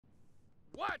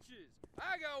Watches!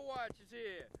 I got watches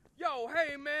here. Yo,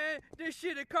 hey man, this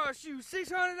shit'll cost you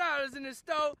 $600 in the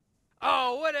store.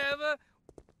 Oh, whatever.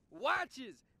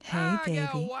 Watches. Hey,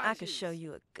 baby, I can show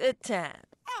you a good time.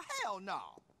 Oh, hell no.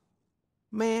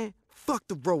 Man, fuck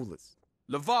the rollers.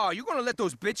 LeVar, you gonna let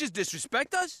those bitches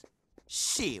disrespect us?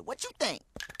 Shit, what you think?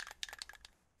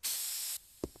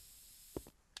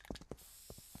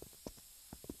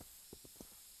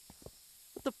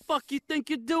 What the fuck you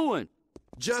think you're doing?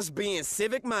 Just being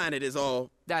civic-minded is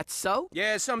all. That's so?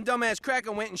 Yeah, some dumbass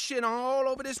cracker went and shit all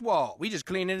over this wall. We just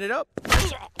cleaning it up.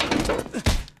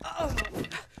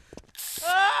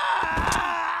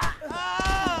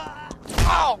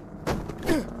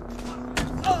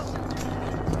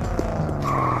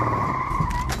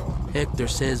 Hector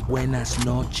says buenas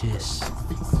noches.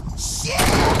 Shit!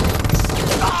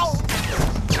 Oh!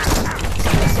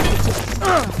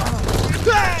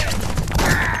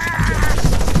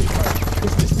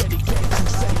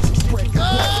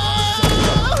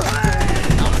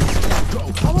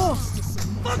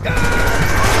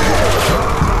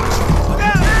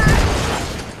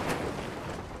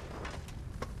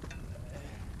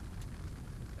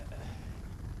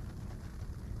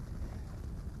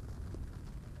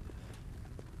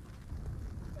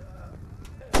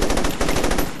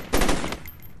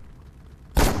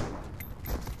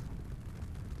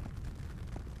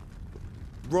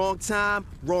 Wrong time,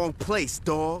 wrong place,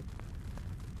 dawg.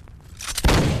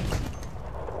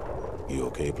 You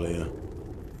okay, player?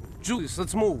 Julius,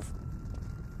 let's move.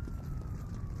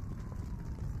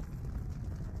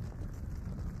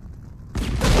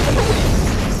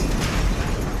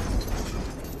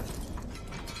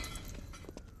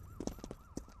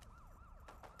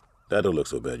 That don't look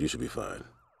so bad. You should be fine.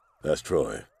 That's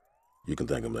Troy. You can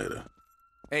thank him later.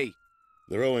 Hey.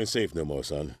 The row ain't safe no more,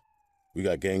 son. We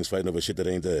got gangs fighting over shit that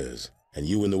ain't theirs. And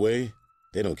you in the way,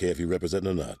 they don't care if you represent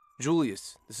or not.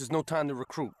 Julius, this is no time to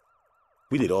recruit.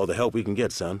 We need all the help we can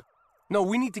get, son. No,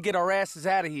 we need to get our asses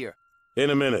out of here. In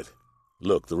a minute.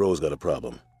 Look, the row's got a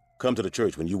problem. Come to the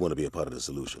church when you want to be a part of the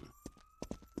solution.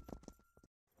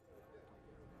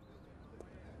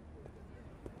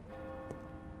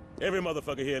 Every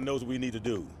motherfucker here knows what we need to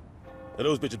do. Now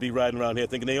those bitches be riding around here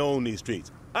thinking they own these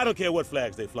streets. I don't care what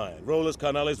flags they flying. Rollers,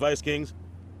 Carnales, Vice Kings.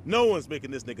 No one's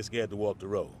making this nigga scared to walk the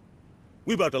row.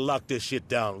 We about to lock this shit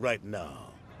down right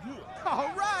now.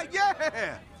 All right,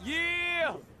 yeah!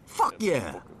 Yeah! Fuck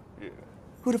yeah!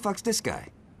 Who the fuck's this guy?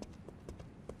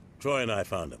 Troy and I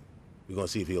found him. We're gonna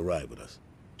see if he'll ride with us.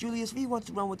 Julius, if he wants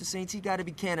to run with the Saints, he gotta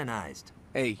be canonized.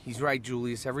 Hey, he's right,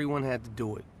 Julius. Everyone had to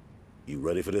do it. You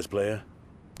ready for this, player?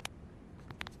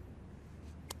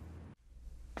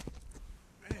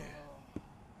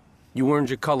 You earned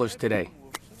your colors today.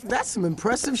 That's some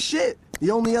impressive shit. The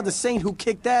only other Saint who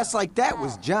kicked ass like that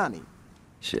was Johnny.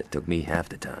 Shit took me half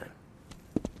the time.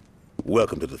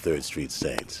 Welcome to the 3rd Street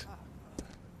Saints.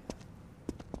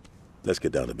 Let's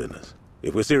get down to business.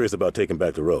 If we're serious about taking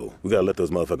back the row, we gotta let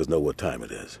those motherfuckers know what time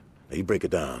it is. Now you break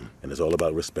it down, and it's all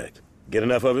about respect. Get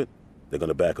enough of it, they're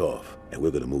gonna back off, and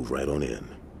we're gonna move right on in.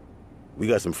 We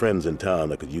got some friends in town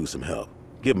that could use some help.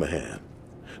 Give them a hand.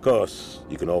 Course,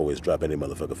 you can always drop any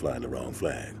motherfucker flying the wrong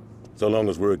flag. So long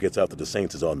as word gets out that the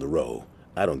Saints is on the row,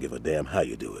 I don't give a damn how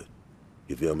you do it.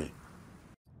 You feel me?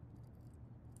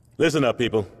 Listen up,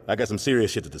 people. I got some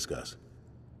serious shit to discuss.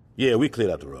 Yeah, we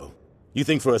cleared out the row. You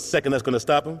think for a second that's gonna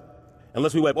stop them?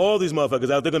 Unless we wipe all these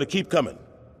motherfuckers out, they're gonna keep coming.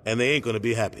 And they ain't gonna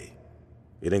be happy.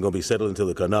 It ain't gonna be settled until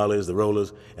the Carnales, the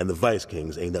Rollers, and the Vice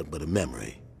Kings ain't nothing but a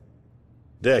memory.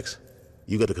 Dex,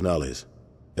 you got the Carnales.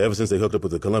 Ever since they hooked up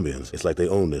with the Colombians, it's like they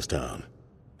own this town.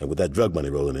 And with that drug money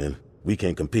rolling in, we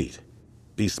can't compete.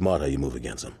 Be smart how you move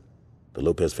against them. The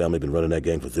Lopez family been running that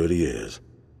gang for 30 years.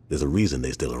 There's a reason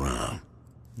they still around.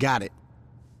 Got it.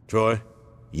 Troy,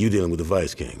 you dealing with the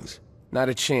Vice Kings. Not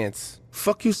a chance.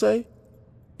 Fuck you say?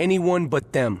 Anyone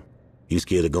but them. You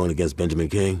scared of going against Benjamin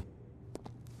King?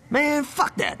 Man,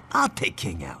 fuck that. I'll take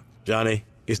King out. Johnny,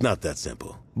 it's not that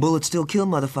simple. Bullets still kill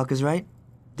motherfuckers, right?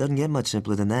 Doesn't get much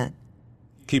simpler than that.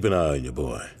 Keep an eye on your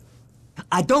boy.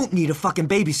 I don't need a fucking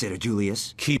babysitter,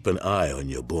 Julius. Keep an eye on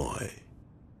your boy.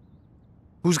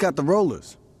 Who's got the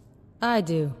rollers? I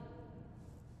do.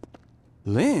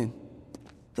 Lynn?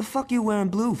 The fuck you wearing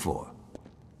blue for?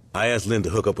 I asked Lynn to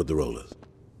hook up with the Rollers.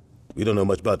 We don't know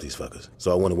much about these fuckers,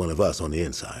 so I wanted one of us on the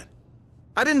inside.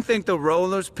 I didn't think the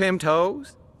Rollers pimped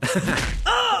hoes.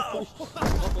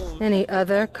 Any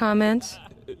other comments?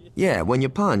 Yeah, when you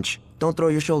punch, don't throw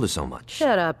your shoulders so much.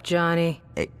 Shut up, Johnny.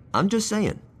 Hey, I'm just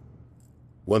saying.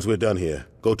 Once we're done here,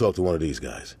 go talk to one of these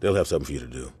guys. They'll have something for you to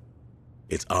do.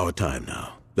 It's our time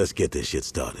now. Let's get this shit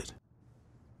started.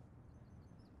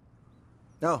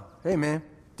 Oh, hey man.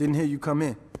 Didn't hear you come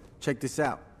in. Check this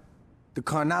out. The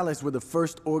Carnales were the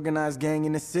first organized gang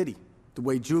in the city. The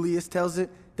way Julius tells it,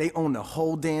 they owned the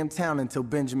whole damn town until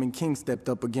Benjamin King stepped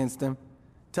up against them.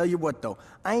 Tell you what though,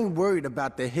 I ain't worried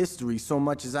about their history so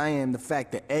much as I am the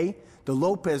fact that A, the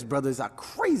Lopez brothers are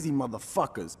crazy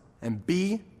motherfuckers, and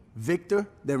B, Victor,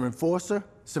 their enforcer,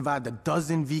 survived a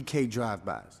dozen VK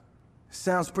drive-bys.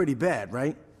 Sounds pretty bad,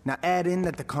 right? Now add in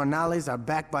that the Carnales are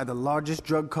backed by the largest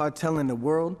drug cartel in the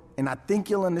world, and I think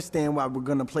you'll understand why we're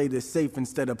gonna play this safe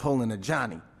instead of pulling a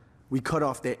Johnny. We cut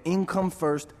off their income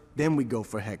first, then we go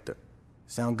for Hector.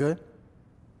 Sound good?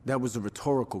 That was a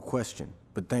rhetorical question,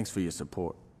 but thanks for your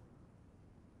support.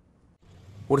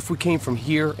 What if we came from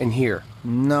here and here?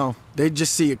 No, they'd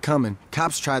just see it coming.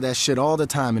 Cops try that shit all the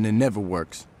time and it never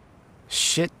works.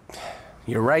 Shit,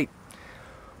 you're right.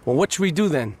 Well, what should we do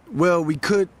then? Well, we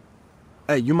could...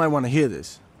 Hey, you might want to hear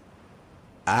this.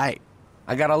 Aight.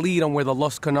 I got a lead on where the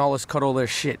Los Carnales cut all their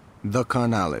shit. The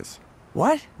Carnales.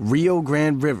 What? Rio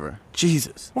Grande River.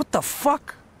 Jesus. What the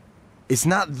fuck? It's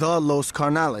not the Los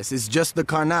Carnales, it's just the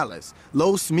Carnales.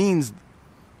 Los means...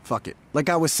 Fuck it. Like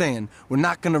I was saying, we're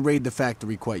not gonna raid the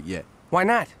factory quite yet. Why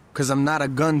not? 'Cause I'm not a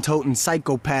gun-toting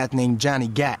psychopath named Johnny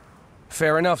Gat.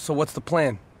 Fair enough, so what's the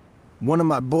plan? One of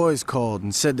my boys called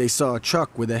and said they saw a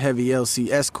truck with a heavy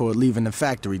LC escort leaving the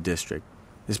factory district.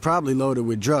 It's probably loaded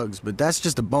with drugs, but that's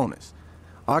just a bonus.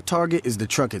 Our target is the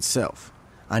truck itself.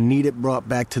 I need it brought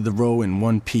back to the row in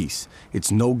one piece.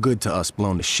 It's no good to us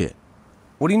blown to shit.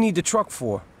 What do you need the truck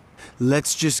for?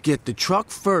 Let's just get the truck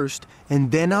first,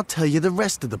 and then I'll tell you the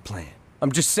rest of the plan.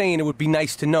 I'm just saying it would be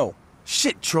nice to know.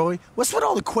 Shit, Troy. What's with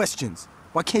all the questions?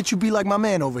 Why can't you be like my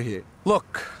man over here?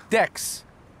 Look, Dex.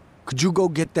 Could you go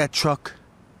get that truck?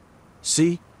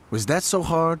 See? Was that so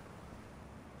hard?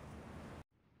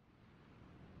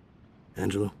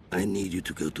 Angelo, I need you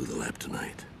to go to the lab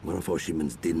tonight. One of our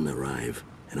shipments didn't arrive,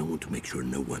 and I want to make sure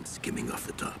no one's skimming off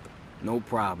the top. No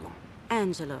problem.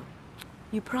 Angelo,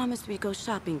 you promised we'd go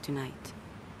shopping tonight.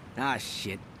 Ah,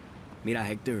 shit. Mira,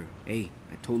 Hector. Hey,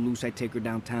 I told Luz I'd take her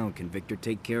downtown. Can Victor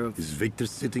take care of... Is Victor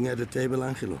sitting at the table,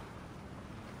 Angelo?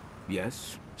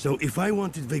 Yes. So if I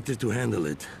wanted Victor to handle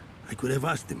it, I could have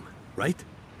asked him, right?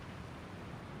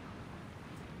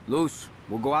 Luz,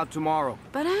 we'll go out tomorrow.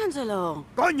 But Angelo...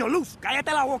 Coño, Luz,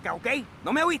 cállate la boca, ¿ok?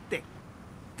 ¿No me oíste?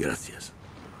 Gracias.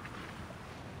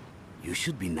 You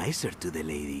should be nicer to the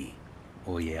lady.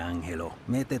 Oye, Ángelo,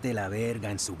 métete la verga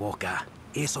en su boca.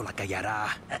 Eso la callará.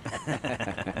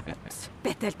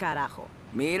 Vete el carajo.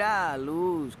 Mira,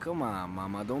 Luz, come on,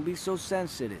 mama. Don't be so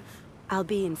sensitive. I'll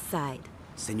be inside.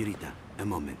 Señorita, a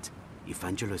moment. If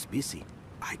Angelo is busy,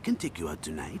 I can take you out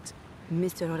tonight.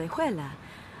 Mr. Orejuela,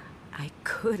 I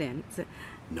couldn't.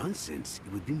 Nonsense.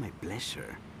 It would be my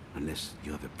pleasure. Unless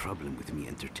you have a problem with me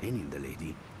entertaining the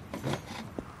lady.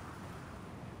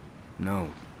 No,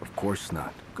 of course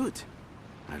not. Good.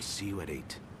 I'll see you at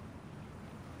 8.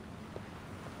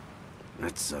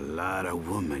 That's a lot of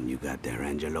woman you got there,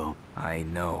 Angelo. I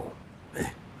know.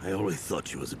 I always thought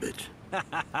she was a bitch.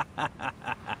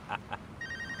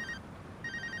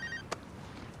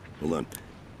 Hold on.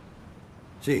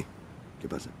 Sí. ¿Qué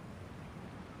pasa?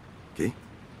 ¿Qué?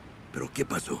 ¿Pero qué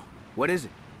pasó? What is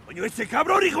it? Coño, ese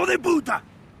cabrón, hijo de puta!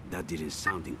 That didn't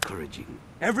sound encouraging.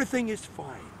 Everything is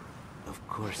fine. Of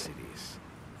course it is.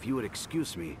 If you would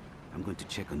excuse me, I'm going to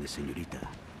check on the señorita.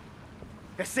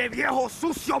 Ese viejo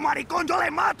sucio maricón, yo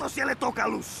le mato si le toca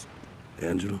Luz.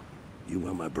 Angelo, you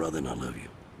are my brother and I love you.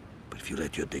 But if you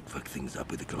let your dick fuck things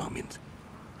up with the Colombians,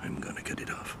 I'm gonna cut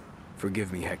it off.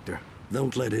 Forgive me, Hector.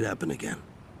 Don't let it happen again.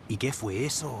 ¿Y qué fue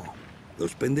eso?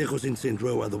 Those pendejos in St.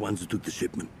 Row are the ones who took the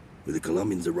shipment. With the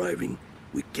Colombians arriving,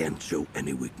 we can't show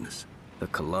any weakness. The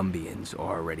Colombians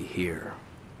are already here.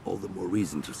 All the more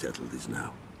reason to settle this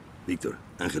now. Victor,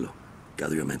 Angelo,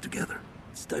 gather your men together.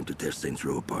 It's time to tear Saints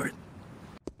Row apart.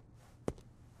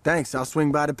 Thanks, I'll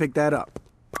swing by to pick that up.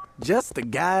 Just the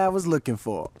guy I was looking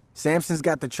for. Samson's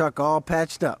got the truck all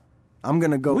patched up. I'm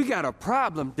gonna go... We got a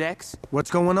problem, Dex.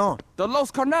 What's going on? The Los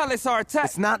Carnales are attacking...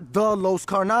 It's not the Los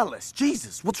Carnales.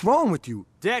 Jesus, what's wrong with you?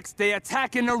 Dex, they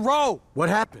attacking the row. What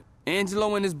happened?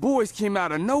 Angelo and his boys came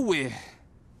out of nowhere.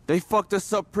 They fucked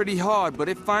us up pretty hard, but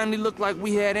it finally looked like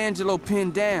we had Angelo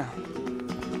pinned down.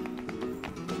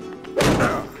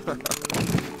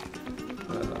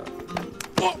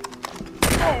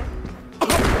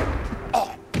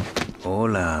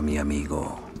 Hola, mi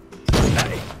amigo.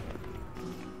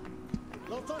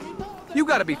 You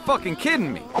gotta be fucking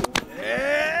kidding me.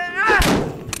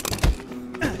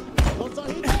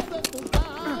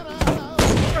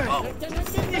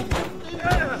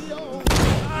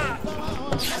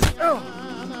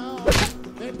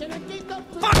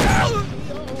 Fuck!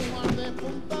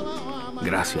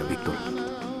 Gracias, Victor.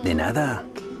 De nada.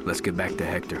 Let's get back to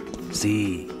Hector.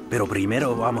 Sí, pero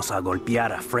primero vamos a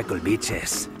golpear a Freckle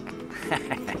Bitches.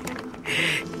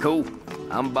 Cool.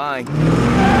 I'm buying.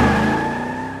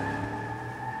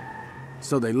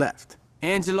 So they left.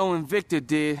 Angelo and Victor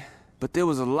did, but there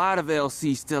was a lot of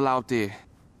LC still out there.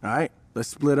 All right, let's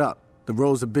split up. The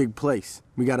Row's a big place.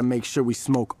 We gotta make sure we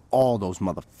smoke all those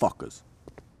motherfuckers.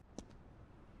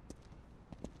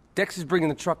 Dex is bringing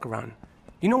the truck around.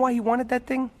 You know why he wanted that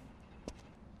thing?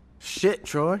 Shit,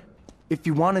 Troy. If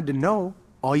you wanted to know,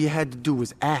 all you had to do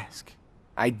was ask.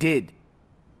 I did.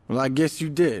 Well, I guess you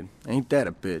did. Ain't that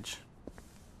a bitch?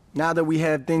 Now that we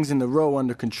have things in the Row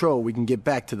under control, we can get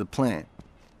back to the plan.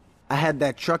 I had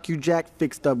that truck you jacked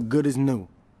fixed up good as new.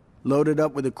 Load it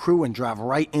up with a crew and drive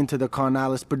right into the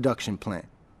Carnalis production plant.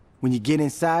 When you get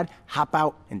inside, hop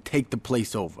out and take the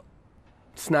place over.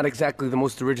 It's not exactly the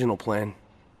most original plan.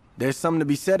 There's something to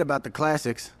be said about the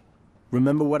classics.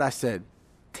 Remember what I said.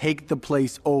 Take the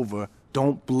place over,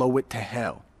 don't blow it to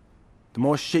hell. The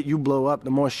more shit you blow up,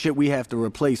 the more shit we have to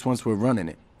replace once we're running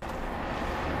it.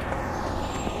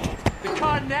 The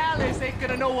Carnalis ain't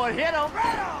gonna know what hit them.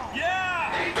 Yeah!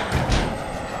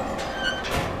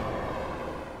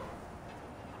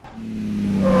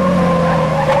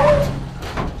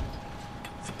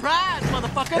 Surprise,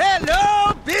 motherfucker!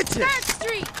 Hello, bitches! Third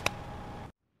Street!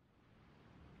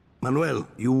 Manuel,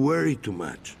 you worry too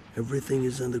much. Everything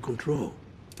is under control.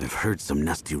 I've heard some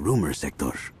nasty rumors,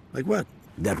 Hector. Like what?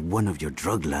 That one of your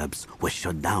drug labs was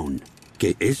shut down.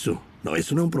 ¿Qué eso? No,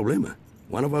 eso no es un problema.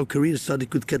 One of our careers thought he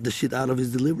could cut the shit out of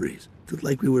his deliveries. Looked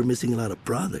like we were missing a lot of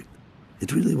product.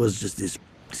 It really was just this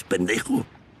pendejo.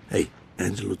 Hey,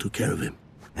 Angelo took care of him.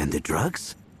 And the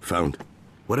drugs? Found.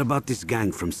 What about this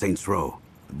gang from Saints Row?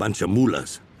 A bunch of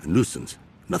mulas, a nuisance,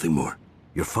 nothing more.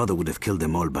 Your father would have killed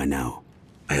them all by now.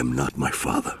 I am not my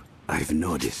father. I've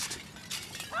noticed.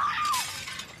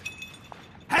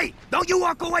 Hey, don't you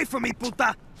walk away from me,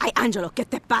 puta! Ay, Angelo, ¿qué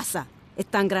te pasa? Es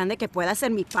tan grande que pueda ser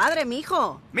mi padre,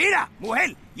 mijo. Mira,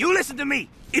 mujer, you listen to me.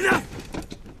 ¡Enough!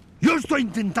 Yo estoy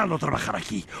intentando trabajar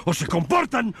aquí. O se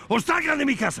comportan o salgan de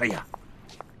mi casa ya.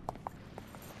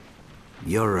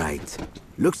 You're right.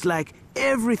 Looks like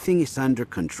everything is under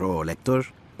control, Hector.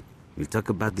 We'll talk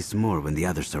about this more when the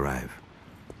others arrive.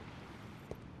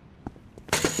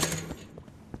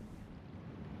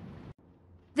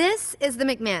 This is the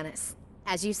McManus.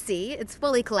 As you see, it's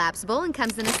fully collapsible and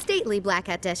comes in a stately black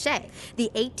attaché. The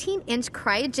 18-inch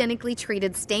cryogenically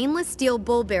treated stainless steel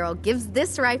bull barrel gives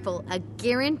this rifle a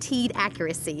guaranteed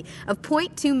accuracy of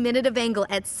 .2 minute of angle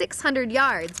at 600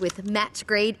 yards with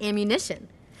match-grade ammunition.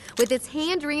 With its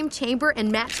hand-ream chamber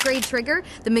and match-grade trigger,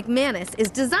 the McManus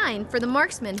is designed for the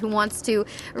marksman who wants to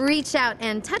reach out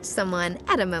and touch someone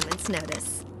at a moment's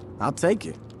notice. I'll take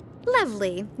it.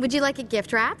 Lovely. Would you like it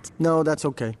gift-wrapped? No, that's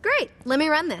okay. Great. Let me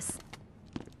run this.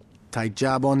 Tight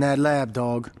job on that lab,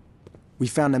 dog. We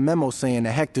found a memo saying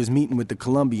that Hector's meeting with the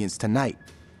Colombians tonight.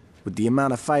 With the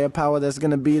amount of firepower that's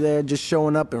gonna be there, just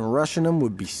showing up and rushing them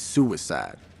would be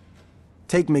suicide.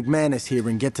 Take McManus here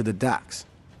and get to the docks.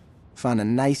 Find a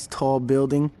nice tall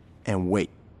building and wait.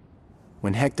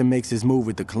 When Hector makes his move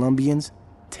with the Colombians,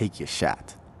 take your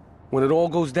shot. When it all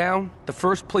goes down, the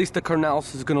first place the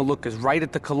Carnalis is gonna look is right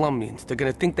at the Colombians. They're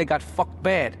gonna think they got fucked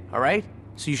bad, all right?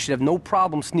 So you should have no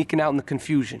problem sneaking out in the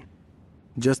confusion.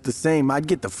 Just the same, I'd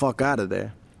get the fuck out of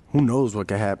there. Who knows what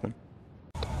could happen?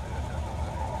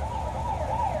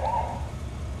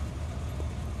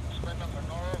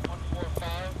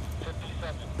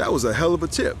 That was a hell of a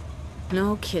tip.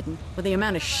 No kidding. With the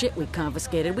amount of shit we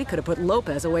confiscated, we could have put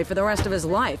Lopez away for the rest of his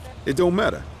life. It don't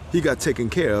matter. He got taken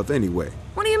care of anyway.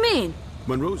 What do you mean?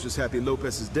 Monroe's just happy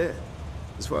Lopez is dead.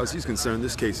 As far as he's concerned,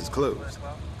 this case is closed.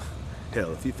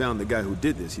 Hell, if he found the guy who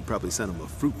did this, he'd probably send him a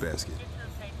fruit basket.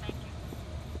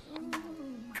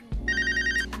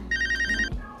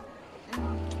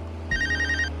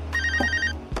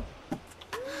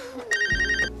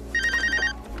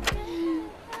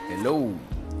 Hello.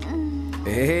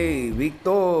 Hey,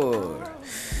 Victor.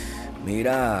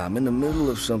 Mira, I'm in the middle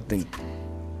of something.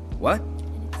 What?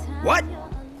 What?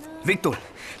 Victor,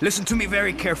 listen to me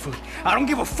very carefully. I don't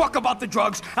give a fuck about the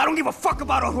drugs. I don't give a fuck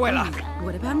about Oruela.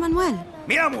 What about Manuel?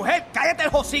 Mira, mujer, cállate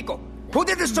el hocico. Who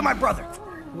did this to my brother?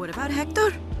 What about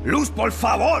Hector? Luz, por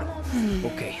favor.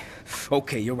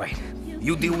 Okay, you're right.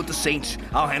 You deal with the Saints,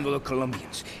 I'll handle the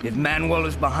Colombians. If Manuel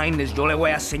is behind this, yo le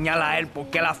voy a señalar a él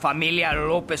porque la familia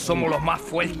López somos los más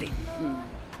fuertes.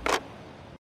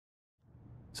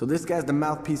 So this guy's the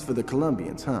mouthpiece for the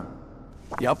Colombians, huh?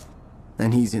 Yup.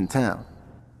 And he's in town.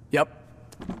 Yup.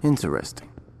 Interesting.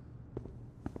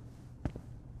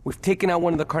 We've taken out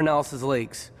one of the Carnales'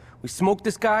 legs. We smoked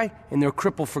this guy, and they're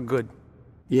crippled for good.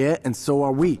 Yeah, and so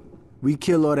are we. We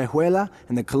kill Orejuela,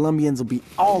 and the Colombians will be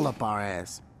all up our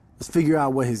ass. Let's figure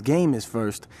out what his game is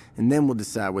first, and then we'll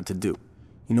decide what to do.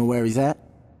 You know where he's at?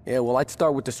 Yeah, well, I'd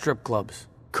start with the strip clubs.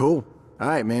 Cool. All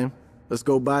right, man. Let's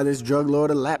go buy this drug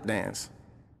lord a lap dance.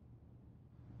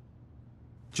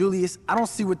 Julius, I don't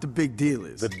see what the big deal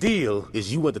is. The deal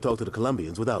is you went to talk to the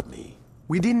Colombians without me.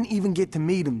 We didn't even get to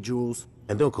meet him, Jules.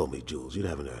 And don't call me Jules. You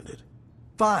haven't earned it.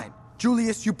 Fine.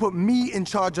 Julius, you put me in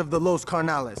charge of the Los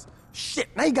Carnales. Shit,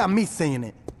 now you got me saying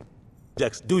it.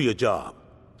 Jax, do your job.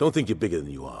 Don't think you're bigger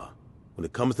than you are. When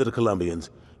it comes to the Colombians,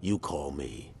 you call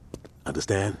me.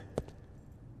 Understand?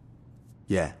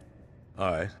 Yeah.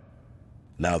 All right.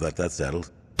 Now that that's settled.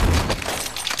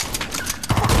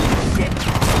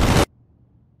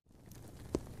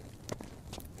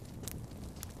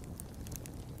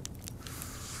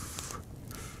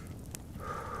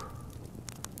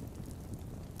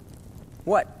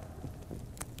 What?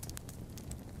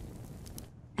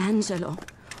 Angelo,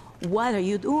 what are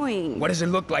you doing? What does it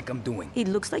look like I'm doing? It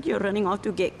looks like you're running off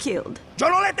to get killed. Yo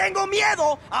no le tengo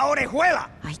miedo a Orejuela!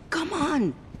 Ay, come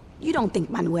on. You don't think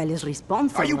Manuel is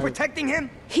responsible. Are you protecting him?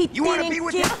 You want to be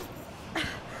with him?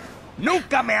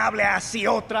 Nunca me hable así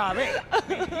otra vez.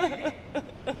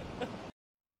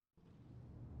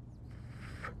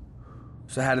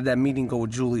 So how did that meeting go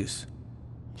with Julius?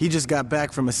 He just got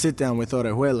back from a sit-down with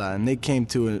Orejuela, and they came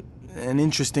to an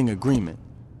interesting agreement.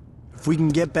 If we can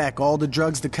get back all the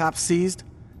drugs the cops seized,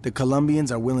 the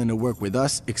Colombians are willing to work with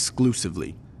us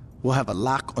exclusively. We'll have a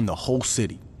lock on the whole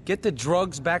city. Get the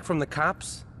drugs back from the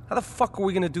cops? How the fuck are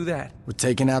we gonna do that? We're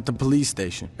taking out the police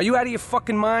station. Are you out of your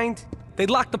fucking mind? They'd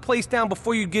lock the place down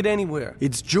before you get anywhere.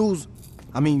 It's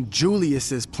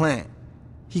Julius's plan.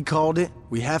 He called it,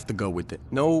 we have to go with it.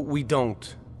 No, we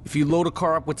don't. If you load a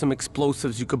car up with some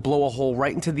explosives, you could blow a hole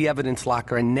right into the evidence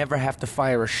locker and never have to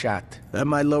fire a shot. That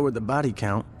might lower the body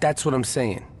count. That's what I'm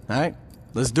saying. All right,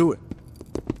 let's do it.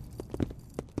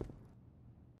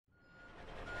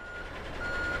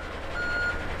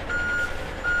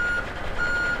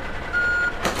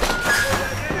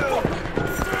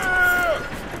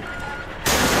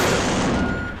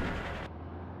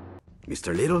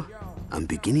 Mr. Little, I'm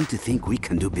beginning to think we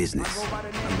can do business.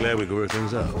 I'm glad we can work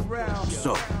things out.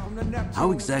 So,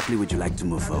 how exactly would you like to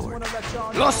move forward?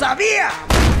 Lo sabía!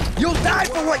 You'll die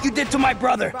for what you did to my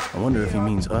brother! I wonder if he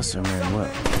means us or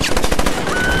Manuel.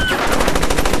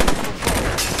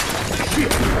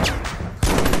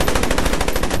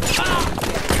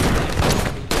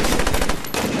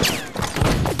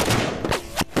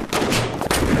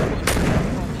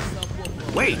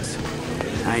 Wait!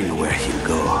 I know where he'll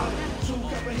go.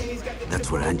 That's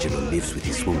where Angelo lives with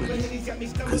his woman.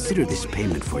 Consider this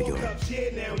payment for your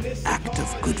act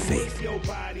of good faith.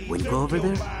 When you go over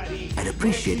there, I'd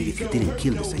appreciate it if you didn't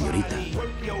kill the señorita.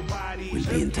 We'll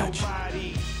be in touch.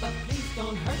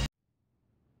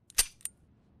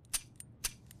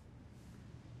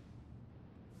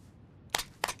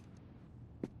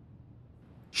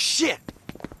 Shit!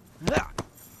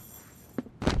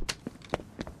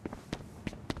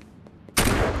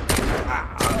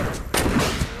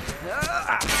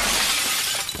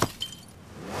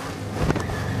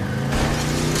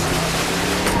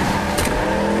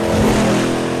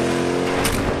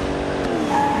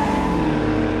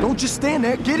 Don't just stand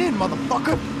there. Get in,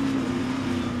 motherfucker!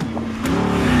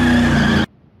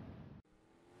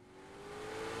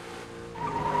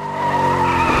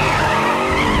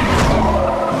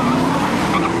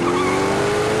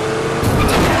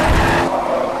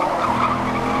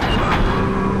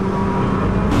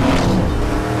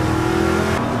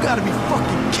 You gotta be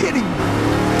fucking kidding me!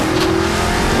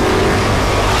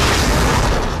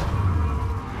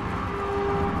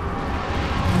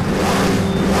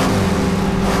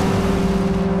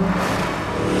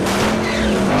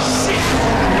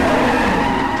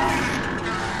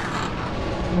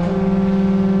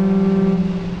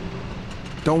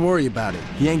 Don't worry about it.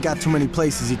 He ain't got too many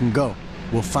places he can go.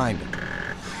 We'll find him.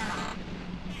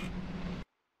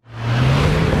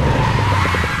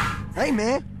 Hey,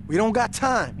 man. We don't got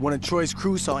time. One of Troy's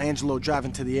crew saw Angelo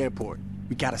driving to the airport.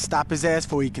 We gotta stop his ass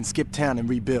before he can skip town and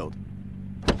rebuild.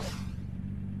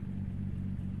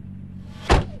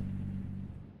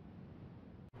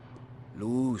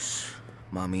 Luz,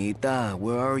 mamita,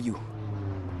 where are you?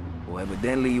 Well,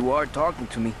 evidently you are talking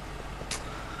to me.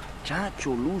 Chacho,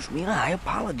 Luz, mira, I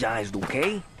apologized,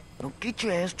 okay? Now get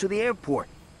your ass to the airport.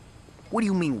 What do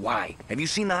you mean, why? Have you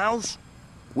seen the house?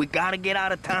 We gotta get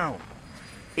out of town.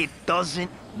 It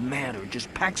doesn't matter.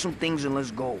 Just pack some things and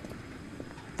let's go.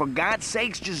 For God's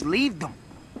sakes, just leave them.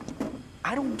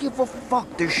 I don't give a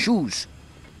fuck. They're shoes.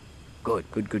 Good.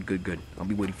 I'll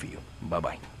be waiting for you.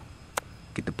 Bye-bye.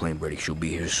 Get the plane ready. She'll be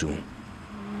here soon.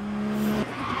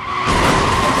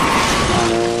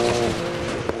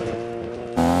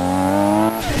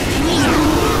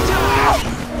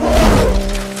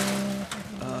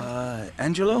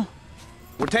 Angelo?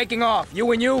 We're taking off.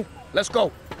 You and you. Let's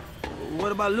go.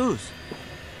 What about Luz?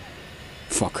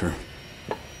 Fuck her.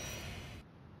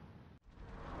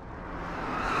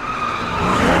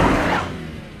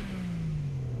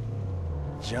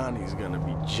 Johnny's gonna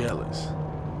be jealous.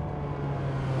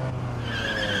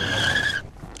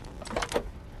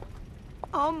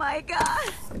 Oh my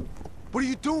God! What are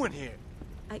you doing here?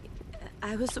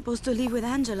 I was supposed to leave with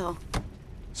Angelo.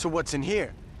 So what's in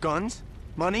here? Guns?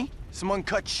 Money? Some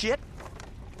uncut shit?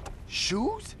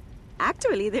 Shoes?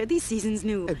 Actually, they're this season's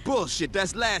new. Hey, bullshit.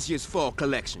 That's last year's fall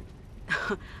collection.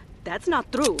 That's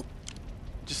not true.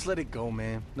 Just let it go,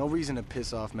 man. No reason to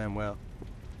piss off Manuel.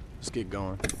 Let's get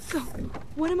going. So,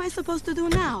 what am I supposed to do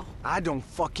now? I don't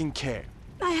fucking care.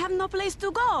 I have no place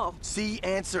to go. C,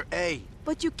 answer A.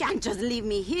 But you can't just leave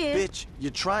me here. Bitch,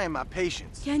 you're trying my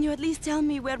patience. Can you at least tell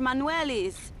me where Manuel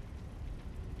is?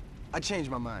 I changed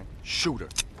my mind. Shoot her.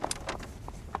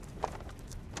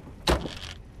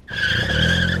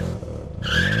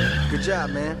 Good job,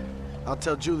 man. I'll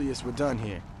tell Julius we're done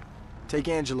here. Take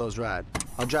Angelo's ride.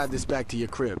 I'll drive this back to your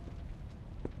crib.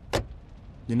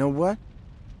 You know what?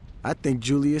 I think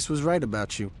Julius was right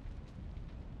about you.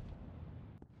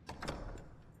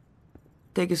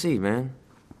 Take a seat, man.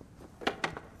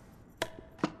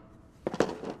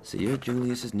 So you're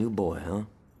Julius's new boy, huh?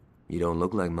 You don't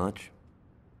look like much.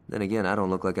 Then again, I don't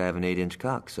look like I have an 8-inch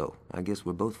cock, so I guess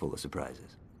we're both full of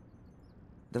surprises.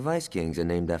 The Vice Kings are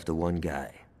named after one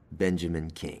guy,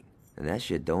 Benjamin King. And that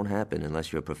shit don't happen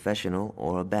unless you're a professional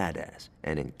or a badass.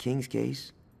 And in King's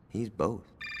case, he's both.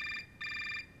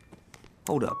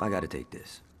 Hold up, I gotta take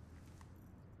this.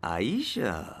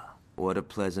 Aisha, what a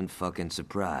pleasant fucking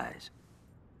surprise.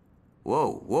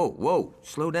 Whoa,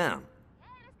 slow down.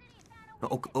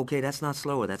 Okay, that's not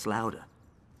slower, that's louder.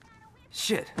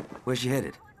 Shit, where's she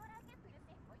headed?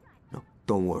 No,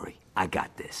 don't worry, I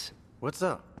got this. What's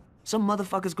up? Some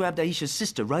motherfuckers grabbed Aisha's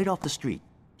sister right off the street.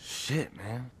 Shit,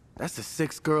 man. That's the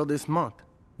 6th girl this month.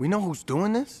 We know who's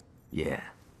doing this? Yeah,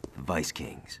 the Vice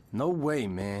Kings. No way,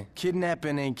 man.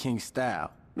 Kidnapping ain't King's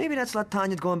style. Maybe that's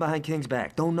Latanya's going behind King's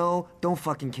back. Don't know, don't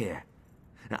fucking care.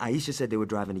 Now, Aisha said they were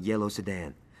driving a yellow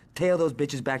sedan. Tail those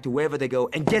bitches back to wherever they go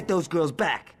and get those girls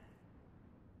back.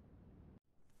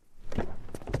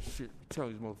 Shit, tell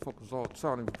these motherfuckers all the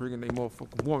time they were bringing their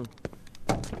motherfucking woman.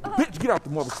 Bitch, get out the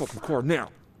motherfucking car now.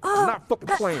 I'm not fucking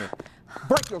playing.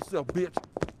 Break yourself, bitch.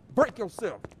 Break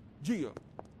yourself. Yeah.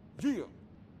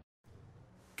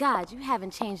 God, you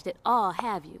haven't changed at all,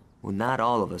 have you? Well, not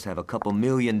all of us have a couple $1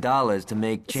 million to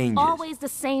make changes. It's always the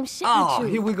same shit Oh, with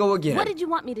you. here we go again. What did you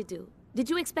want me to do? Did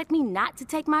you expect me not to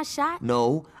take my shot?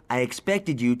 No, I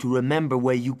expected you to remember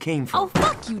where you came from. Oh,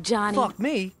 fuck you, Johnny. Fuck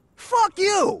me? Fuck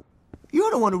you!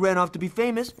 You're the one who ran off to be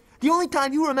famous. The only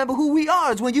time you remember who we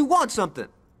are is when you want something.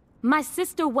 My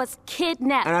sister was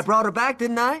kidnapped. And I brought her back,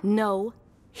 didn't I? No,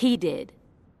 he did.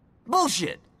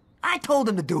 Bullshit! I told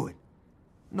him to do it.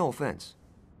 No offense.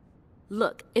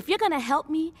 Look, if you're gonna help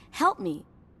me, help me.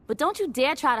 But don't you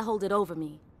dare try to hold it over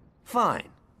me. Fine.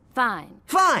 Fine.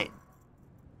 Fine!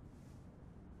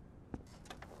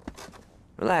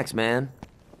 Relax, man.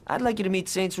 I'd like you to meet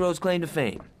Saints Row's claim to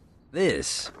fame.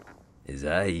 This is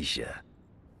Aisha.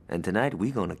 And tonight, we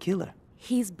gonna kill her.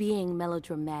 He's being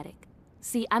melodramatic.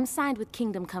 See, I'm signed with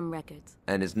Kingdom Come Records.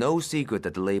 And it's no secret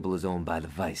that the label is owned by the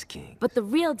Vice King. But the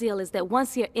real deal is that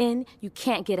once you're in, you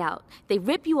can't get out. They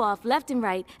rip you off left and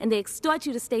right, and they extort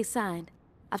you to stay signed.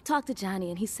 I've talked to Johnny,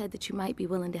 and he said that you might be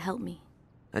willing to help me.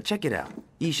 Now check it out.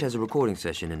 Ish has a recording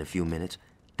session in a few minutes.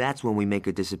 That's when we make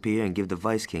her disappear and give the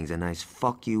Vice Kings a nice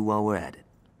fuck you while we're at it.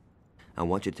 I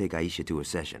want you to take Aisha to her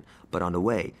session, but on the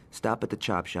way, stop at the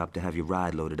chop shop to have your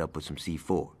ride loaded up with some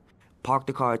C4. Park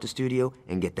the car at the studio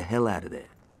and get the hell out of there.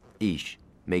 Ish,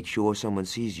 make sure someone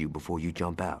sees you before you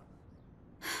jump out.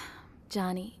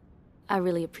 Johnny, I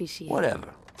really appreciate it. Whatever.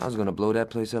 I was gonna blow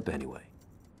that place up anyway.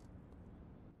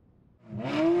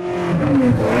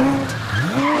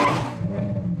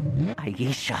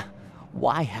 Aisha,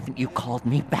 why haven't you called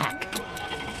me back?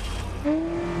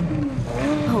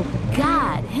 Oh,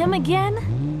 God, him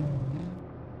again?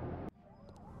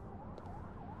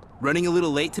 Running a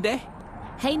little late today?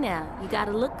 Hey now, you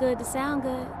gotta look good to sound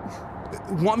good.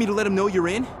 Want me to let him know you're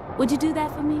in? Would you do that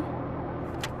for me?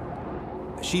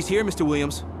 She's here, Mr.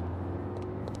 Williams.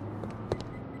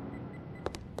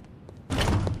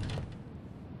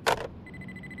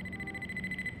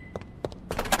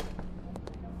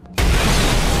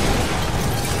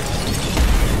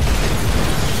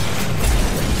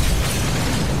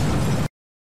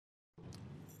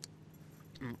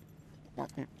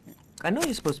 I know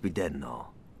you're supposed to be dead and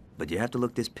all, but you have to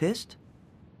look this pissed?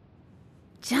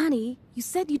 Johnny, you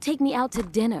said you'd take me out to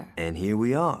dinner. And here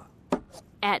we are.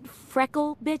 At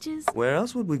Freckle, bitches? Where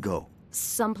else would we go?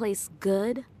 Someplace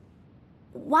good?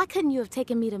 Why couldn't you have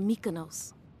taken me to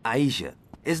Mykonos? Aisha,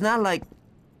 it's not like...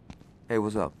 Hey,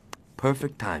 what's up?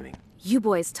 Perfect timing. You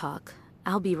boys talk.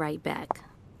 I'll be right back.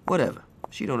 Whatever.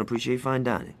 She don't appreciate fine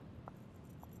dining.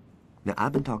 Now,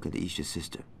 I've been talking to Isha's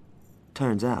sister.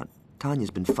 Turns out,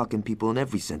 Tanya's been fucking people in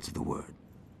every sense of the word.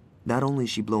 Not only is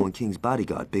she blowing King's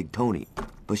bodyguard, Big Tony,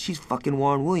 but she's fucking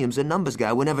Warren Williams, a numbers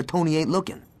guy, whenever Tony ain't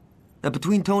looking. Now,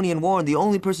 between Tony and Warren, the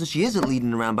only person she isn't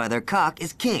leading around by their cock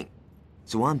is King.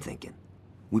 So I'm thinking,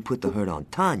 we put the hurt on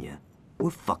Tanya, we're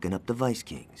fucking up the Vice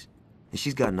Kings. And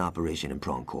she's got an operation in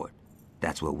Prawn Court.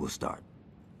 That's where we'll start.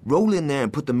 Roll in there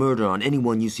and put the murder on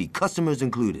anyone you see, customers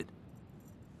included.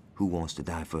 Who wants to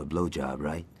die for a blowjob,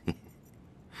 right?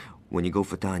 When you go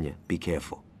for Tanya, be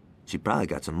careful. She probably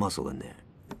got some muscle in there.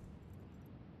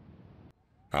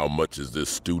 How much is this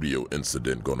studio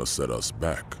incident gonna set us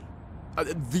back?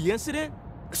 The incident?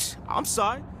 I'm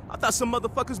sorry. I thought some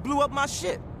motherfuckers blew up my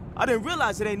shit. I didn't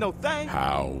realize it ain't no thing.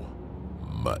 How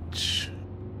much?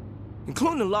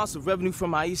 Including the loss of revenue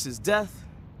from Aisha's death,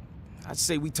 I'd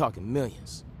say we talking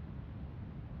millions.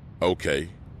 Okay,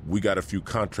 we got a few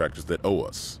contractors that owe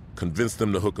us. Convince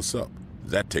them to hook us up.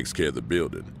 That takes care of the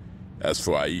building. As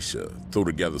for Aisha, throw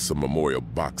together some memorial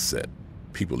box set.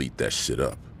 People eat that shit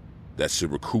up. That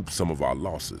should recoup some of our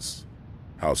losses.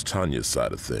 How's Tanya's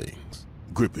side of things?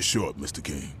 Grip is short, Mr.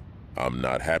 King. I'm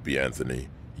not happy, Anthony.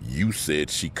 You said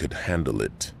she could handle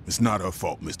it. It's not her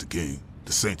fault, Mr. King.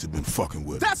 The Saints have been fucking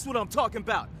with her. That's what I'm talking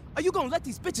about. Are you gonna let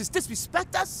these bitches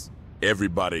disrespect us?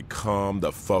 Everybody calm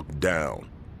the fuck down.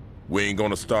 We ain't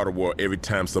gonna start a war every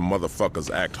time some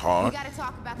motherfuckers act hard. We gotta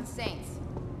talk about the Saints.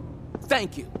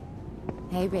 Thank you.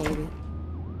 Hey, baby.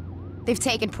 They've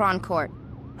taken Prawn Court.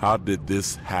 How did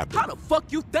this happen? How the fuck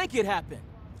you think it happened?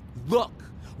 Look,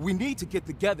 we need to get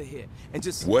together here and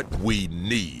just... What we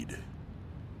need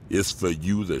is for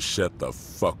you to shut the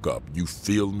fuck up. You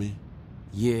feel me?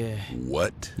 Yeah.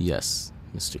 What? Yes,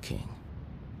 Mr. King.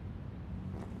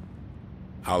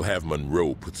 I'll have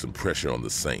Monroe put some pressure on the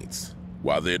Saints.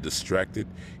 While they're distracted,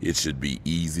 it should be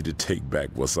easy to take back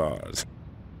what's ours.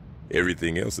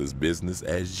 Everything else is business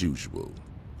as usual.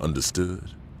 Understood?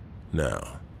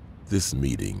 Now, this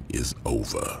meeting is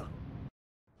over.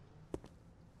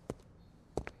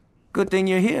 Good thing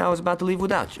you're here. I was about to leave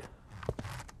without you.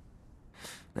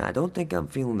 Now, I don't think I'm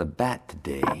feeling the bat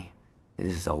today.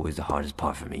 This is always the hardest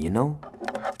part for me, you know?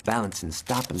 Balancing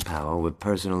stopping power with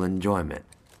personal enjoyment.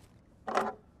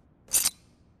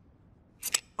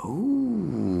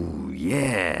 Ooh,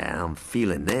 yeah, I'm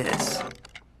feeling this.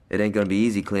 It ain't gonna be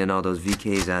easy clearing all those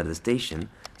VKs out of the station,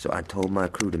 so I told my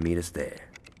crew to meet us there.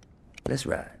 Let's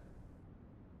ride.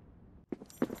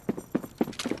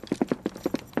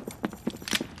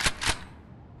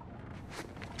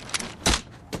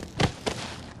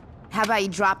 How about you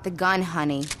drop the gun,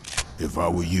 honey? If I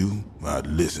were you, I'd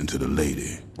listen to the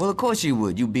lady. Well, of course you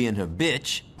would, you being her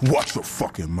bitch. Watch your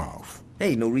fucking mouth.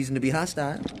 Hey, no reason to be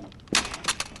hostile.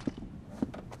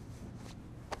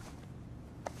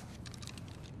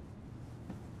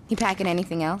 You packing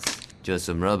anything else? Just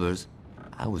some rubbers.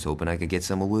 I was hoping I could get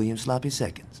some of William's sloppy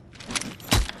seconds.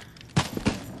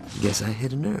 Guess I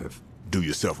hit a nerve. Do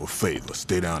yourself a favor,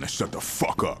 stay down and shut the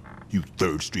fuck up. You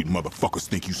 3rd Street motherfuckers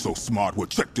think you so smart. Well,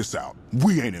 check this out.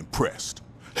 We ain't impressed.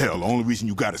 Hell, the only reason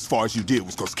you got as far as you did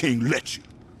was because King let you.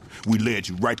 We led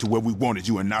you right to where we wanted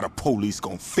you, and now the police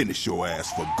gonna finish your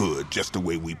ass for good, just the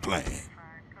way we planned.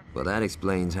 Well, that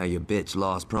explains how your bitch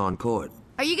lost Prawn Court.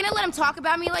 Are you gonna let him talk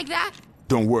about me like that?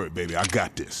 Don't worry, baby, I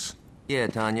got this. Yeah,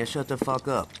 Tanya, shut the fuck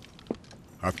up.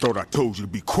 I thought I told you to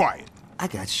be quiet. I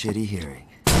got shitty hearing.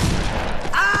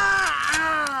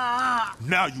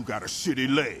 Now you got a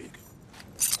shitty leg.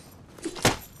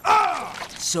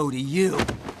 So do you.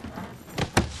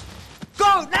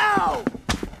 Go now!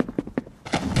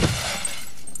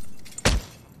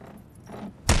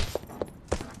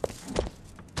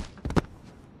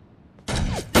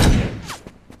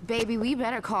 Baby, we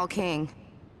better call King.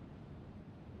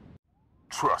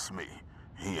 Trust me,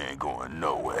 he ain't going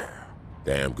nowhere.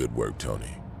 Damn good work,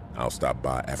 Tony. I'll stop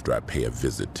by after I pay a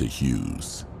visit to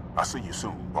Hughes. I'll see you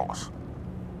soon, boss.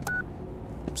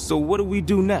 So what do we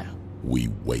do now? We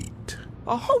wait.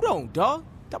 Oh, hold on, dawg.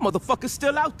 That motherfucker's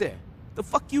still out there. The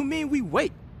fuck you mean we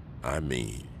wait? I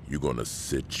mean, you're gonna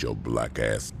sit your black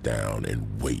ass down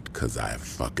and wait 'cause I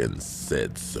fucking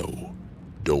said so.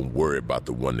 Don't worry about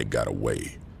the one that got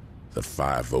away. The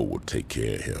 5-0 will take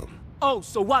care of him. Oh,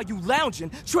 so while you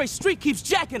lounging, Trey Street keeps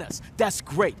jacking us. That's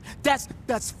great. That's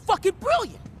fucking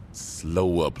brilliant.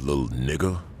 Slow up, little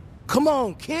nigga. Come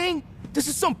on, King. This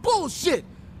is some bullshit.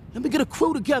 Let me get a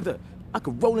crew together. I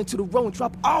could roll into the row and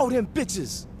drop all them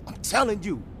bitches. I'm telling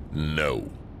you. No.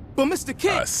 But Mr.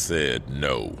 King... I said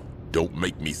no. Don't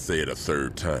make me say it a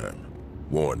third time.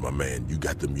 Warren, my man, you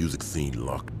got the music scene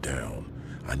locked down.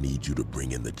 I need you to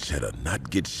bring in the cheddar, not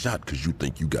get shot because you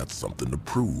think you got something to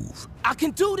prove. I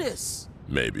can do this.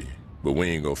 Maybe, but we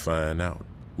ain't gonna find out.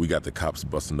 We got the cops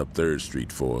busting up 3rd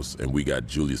Street for us, and we got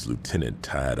Julius Lieutenant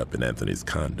tied up in Anthony's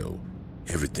condo.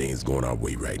 Everything's going our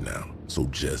way right now, so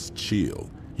just chill.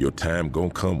 Your time gonna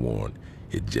come, Warren.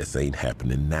 It just ain't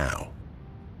happening now.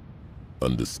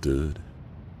 Understood?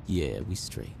 Yeah, we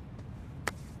straight.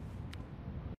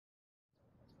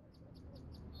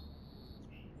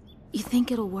 You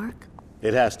think it'll work?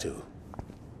 It has to.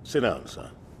 Sit down, son.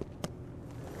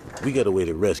 We got a way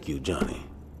to rescue Johnny.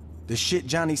 The shit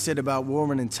Johnny said about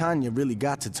Warren and Tanya really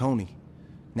got to Tony.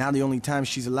 Now the only time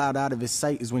she's allowed out of his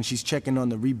sight is when she's checking on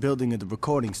the rebuilding of the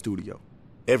recording studio.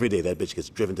 Every day that bitch gets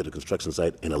driven to the construction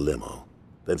site in a limo,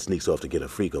 then sneaks off to get a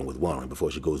freak on with Warren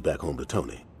before she goes back home to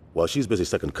Tony. While she's busy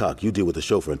sucking cock, you deal with the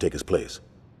chauffeur and take his place.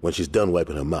 When she's done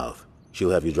wiping her mouth,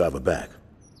 she'll have you drive her back.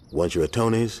 Once you're at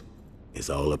Tony's, it's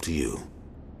all up to you.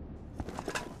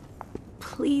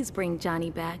 Please bring Johnny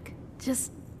back.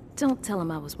 Just don't tell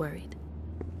him I was worried.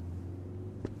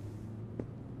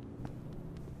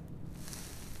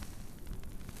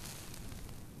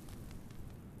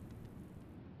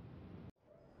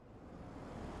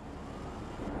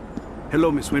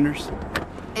 Hello, Miss Winters.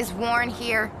 Is Warren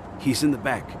here? He's in the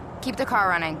back. Keep the car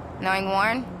running. Knowing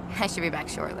Warren, I should be back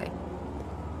shortly.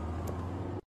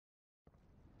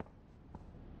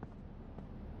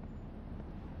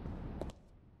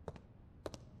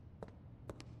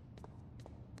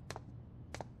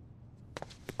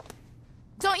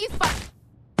 Don't you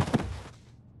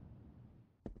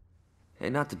Hey,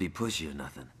 not to be pushy or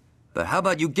nothing, but how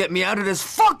about you get me out of this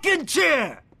fucking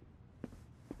chair?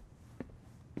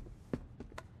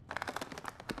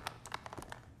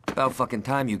 About fucking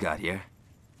time you got here.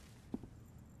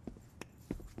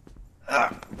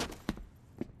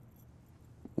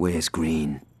 Where's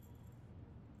Green?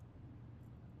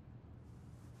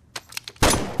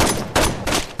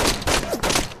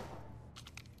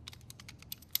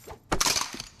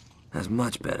 That's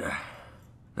much better.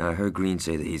 Now, I heard Green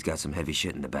say that he's got some heavy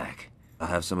shit in the back. I'll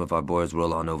have some of our boys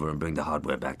roll on over and bring the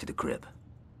hardware back to the crib.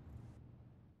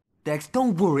 Dex,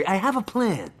 don't worry, I have a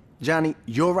plan. Johnny,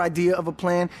 your idea of a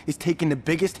plan is taking the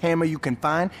biggest hammer you can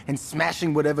find and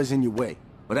smashing whatever's in your way.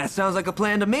 Well, that sounds like a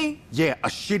plan to me. Yeah, a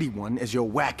shitty one, as your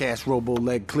whack-ass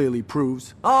robo-leg clearly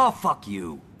proves. Oh, fuck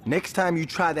you. Next time you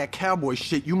try that cowboy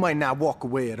shit, you might not walk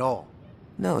away at all.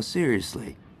 No,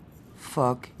 seriously.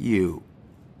 Fuck you.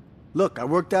 Look, I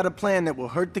worked out a plan that will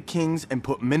hurt the Kings and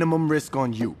put minimum risk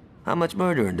on you. How much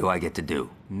murdering do I get to do?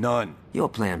 None. Your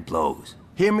plan blows.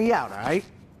 Hear me out, all right?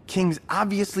 King's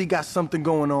obviously got something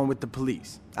going on with the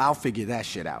police. I'll figure that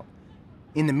shit out.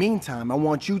 In the meantime, I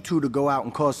want you two to go out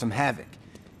and cause some havoc.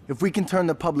 If we can turn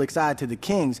the public's eye to the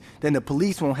Kings, then the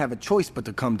police won't have a choice but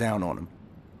to come down on them.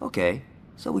 Okay,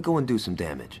 so we go and do some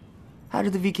damage. How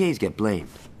did the VKs get blamed?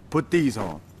 Put these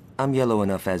on. I'm yellow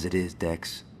enough as it is,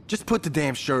 Dex. Just put the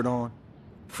damn shirt on.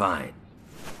 Fine.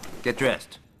 Get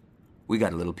dressed. We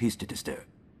got a little piece to disturb.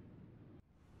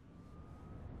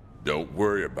 Don't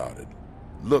worry about it.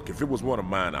 Look, if it was one of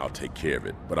mine, I'll take care of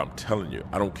it. But I'm telling you,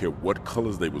 I don't care what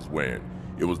colors they was wearing.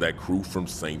 It was that crew from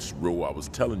Saints Row I was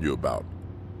telling you about.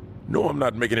 No, I'm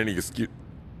not making any excuse.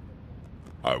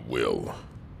 I will.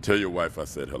 Tell your wife I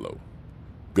said hello.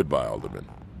 Goodbye, Alderman.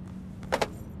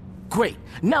 Great.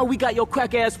 Now we got your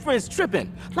crack-ass friends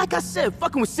tripping. Like I said,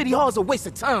 fucking with City Hall is a waste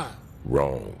of time.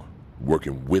 Wrong.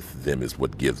 Working with them is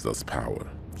what gives us power.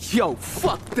 Yo,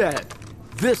 fuck that.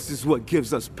 This is what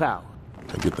gives us power.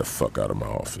 Now get the fuck out of my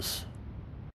office.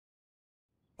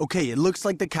 Okay, it looks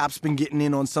like the cops been getting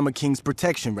in on some of King's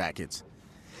protection rackets.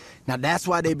 Now that's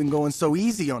why they've been going so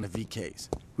easy on the VKs.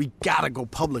 We gotta go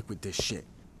public with this shit.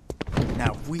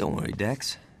 Now if we... Don't worry,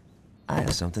 Dex. I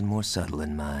have something more subtle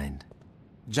in mind.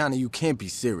 Johnny, you can't be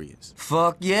serious.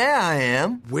 Fuck yeah, I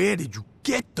am. Where did you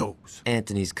get those?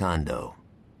 Anthony's condo.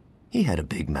 He had a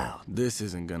big mouth. This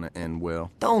isn't gonna end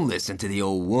well. Don't listen to the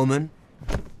old woman.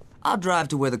 I'll drive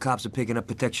to where the cops are picking up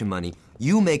protection money.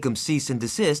 You make them cease and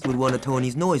desist with one of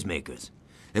Tony's noisemakers.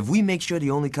 If we make sure the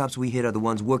only cops we hit are the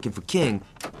ones working for King,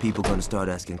 people gonna start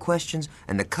asking questions,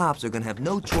 and the cops are gonna have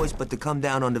no choice but to come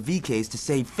down on the VKs to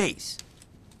save face.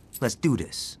 Let's do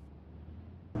this.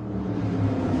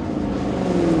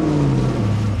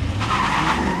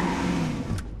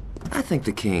 think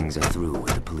the Kings are through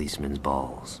with the policeman's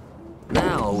balls.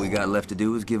 Now all we got left to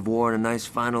do is give Warren a nice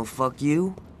final fuck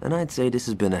you, and I'd say this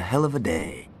has been a hell of a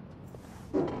day.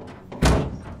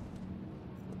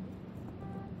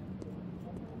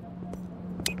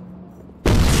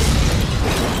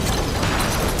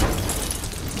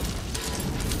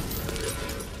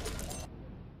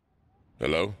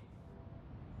 Hello?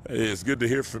 Hey, it's good to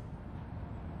hear from...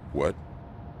 What?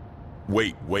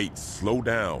 Wait, slow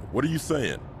down. What are you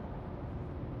saying?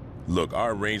 Look,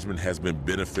 our arrangement has been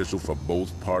beneficial for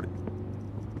both parties.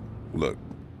 Look,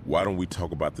 why don't we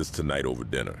talk about this tonight over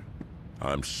dinner?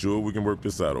 I'm sure we can work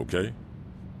this out, okay?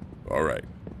 All right.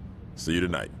 See you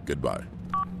tonight. Goodbye.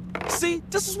 See,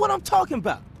 this is what I'm talking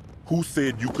about. Who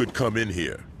said you could come in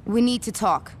here? We need to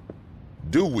talk.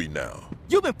 Do we now?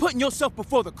 You've been putting yourself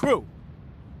before the crew.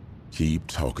 Keep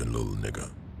talking, little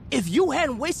nigga. If you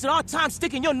hadn't wasted our time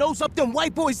sticking your nose up them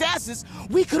white boys' asses,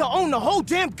 we could have owned the whole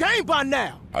damn game by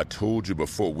now. I told you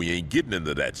before, we ain't getting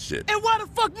into that shit. And why the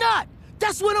fuck not?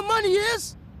 That's where the money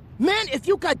is. Man, if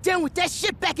you got down with that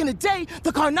shit back in the day,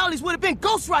 the Carnales would have been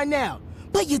ghosts right now.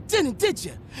 But you didn't, did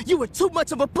you? You were too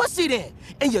much of a pussy then,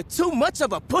 and you're too much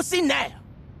of a pussy now.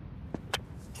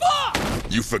 Fuck!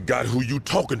 You forgot who you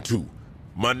talking to.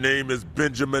 My name is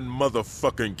Benjamin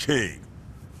motherfucking King.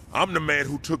 I'm the man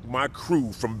who took my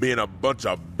crew from being a bunch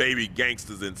of baby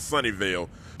gangsters in Sunnyvale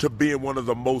to being one of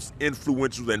the most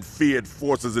influential and feared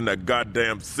forces in the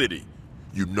goddamn city.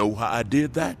 You know how I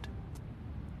did that?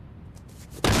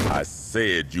 I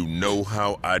said, you know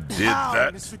how I did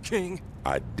that? Mr. King?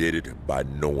 I did it by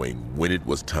knowing when it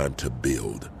was time to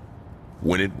build,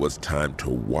 when it was time to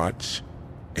watch,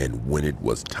 and when it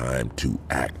was time to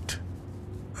act.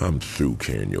 I'm through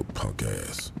carrying your punk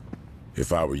ass.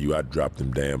 If I were you, I'd drop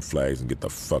them damn flags and get the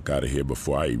fuck out of here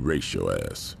before I erase your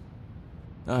ass.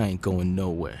 I ain't going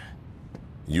nowhere.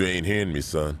 You ain't hearing me,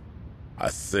 son. I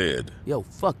said... Yo,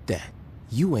 fuck that.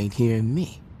 You ain't hearing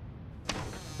me.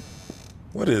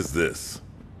 What is this?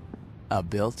 I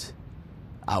built,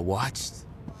 I watched,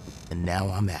 and now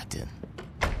I'm acting.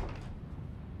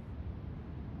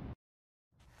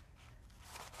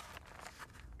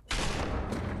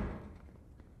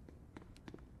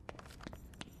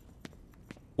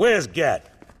 Where's Gat?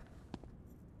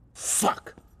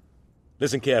 Fuck!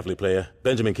 Listen carefully, player.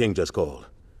 Benjamin King just called.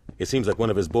 It seems like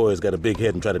one of his boys got a big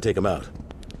head and tried to take him out.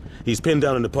 He's pinned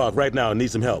down in the park right now and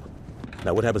needs some help.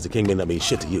 Now, what happens to King may not mean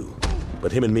shit to you.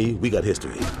 But him and me, we got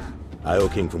history. I owe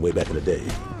King from way back in the day.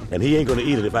 And he ain't gonna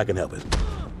eat it if I can help it.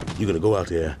 You're gonna go out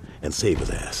there and save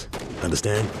his ass.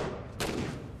 Understand?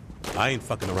 I ain't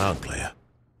fucking around, player.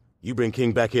 You bring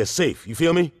King back here safe, you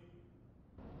feel me?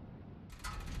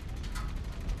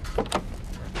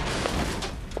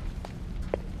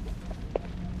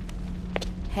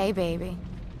 Hey, baby.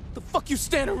 The fuck you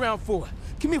standing around for?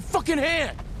 Give me a fucking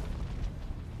hand!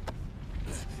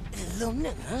 Little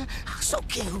nigga, huh? It's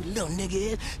okay who little nigga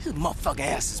is. His motherfucking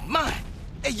ass is mine.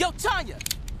 Hey, yo, Tanya!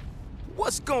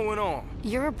 What's going on?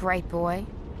 You're a bright boy.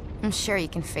 I'm sure you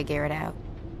can figure it out.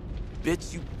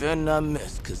 Bitch, you better not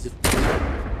miss, cause if...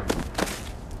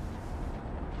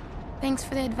 Thanks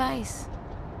for the advice.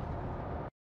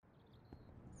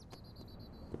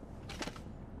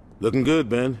 Looking good,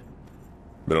 Ben.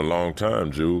 Been a long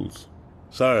time, Jules.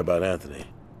 Sorry about Anthony.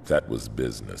 That was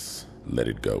business. Let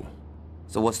it go.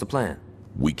 So what's the plan?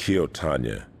 We kill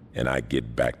Tanya, and I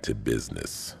get back to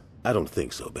business. I don't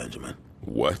think so, Benjamin.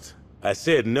 What? I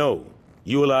said no.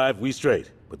 You alive, we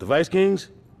straight. But the Vice Kings,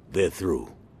 they're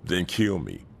through. Then kill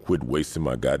me. Quit wasting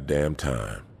my goddamn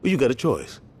time. Well, you got a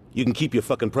choice. You can keep your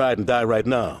fucking pride and die right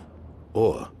now.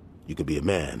 Or you can be a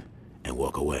man and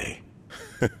walk away.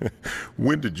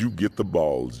 When did you get the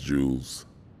balls, Jules?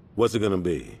 What's it gonna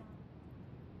be?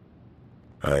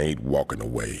 I ain't walking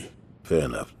away. Fair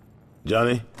enough.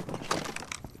 Johnny?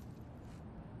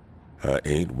 I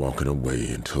ain't walking away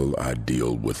until I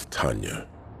deal with Tanya.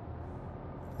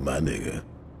 My nigga.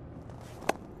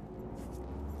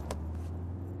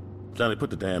 Johnny, put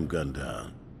the damn gun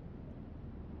down.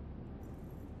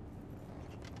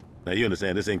 Now, you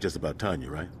understand, this ain't just about Tanya,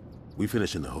 right? We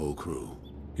finishing the whole crew.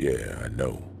 Yeah, I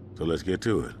know. So let's get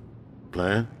to it.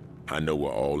 Plan? I know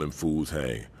where all them fools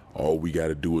hang. All we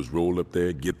gotta do is roll up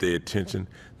there, get their attention,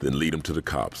 then lead them to the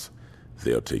cops.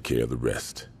 They'll take care of the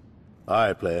rest. All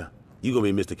right, player. You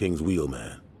gonna be Mr. King's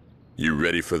wheelman. You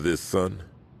ready for this, son?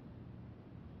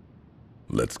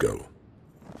 Let's go.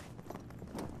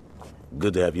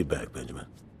 Good to have you back, Benjamin.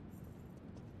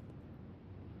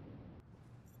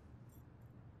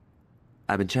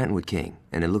 I've been chatting with King,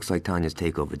 and it looks like Tanya's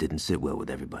takeover didn't sit well with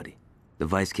everybody. The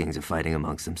Vice Kings are fighting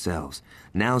amongst themselves.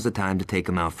 Now's the time to take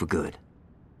them out for good.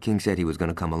 King said he was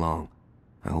gonna come along.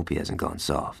 I hope he hasn't gone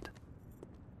soft.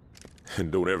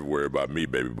 And don't ever worry about me,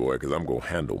 baby boy, because I'm gonna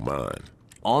handle mine.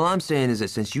 All I'm saying is that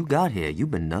since you got here,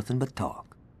 you've been nothing but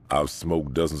talk. I've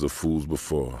smoked dozens of fools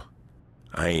before.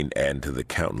 I ain't adding to the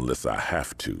count unless I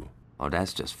have to. Oh,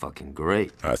 that's just fucking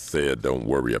great. I said don't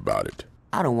worry about it.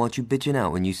 I don't want you bitching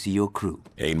out when you see your crew.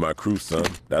 Ain't my crew, son.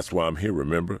 That's why I'm here,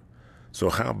 remember? So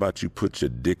how about you put your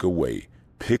dick away,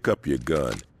 pick up your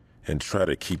gun, and try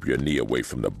to keep your knee away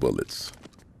from the bullets.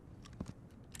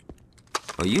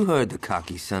 Oh, you heard the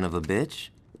cocky son of a bitch.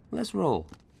 Let's roll.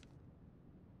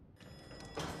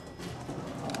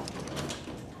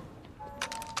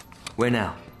 Where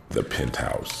now? The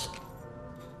penthouse.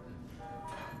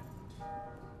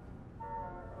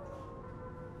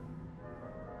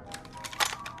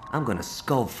 I'm gonna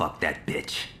skull fuck that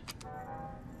bitch.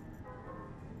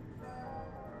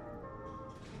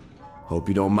 Hope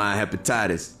you don't mind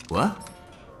hepatitis. What?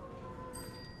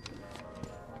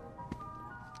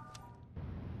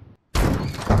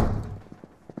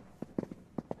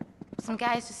 Some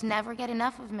guys just never get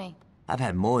enough of me. I've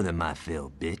had more than my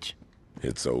fill, bitch.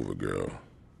 It's over, girl.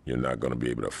 You're not gonna be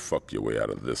able to fuck your way out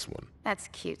of this one. That's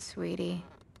cute, sweetie.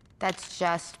 That's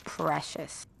just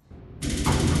precious.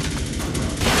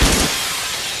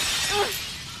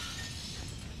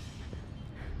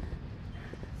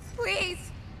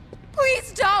 Please!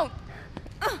 Please don't!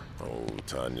 Oh,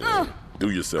 Tanya. Do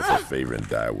yourself a favor and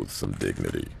die with some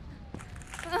dignity.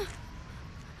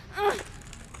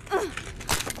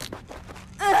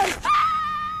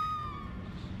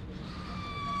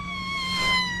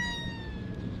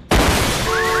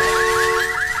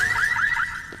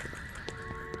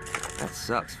 That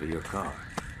sucks for your car.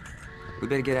 We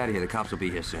better get out of here. The cops will be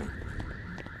here soon.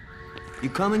 You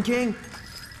coming, King?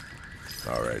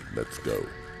 All right, let's go.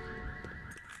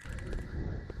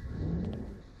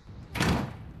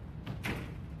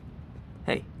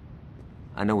 Hey,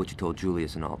 I know what you told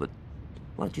Julius and all, but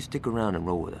why don't you stick around and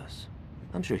roll with us?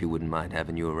 I'm sure he wouldn't mind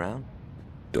having you around.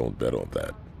 Don't bet on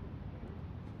that.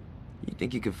 You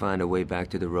think you could find a way back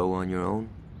to the row on your own?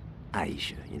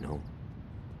 Aisha, you know.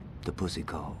 The pussy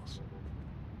calls.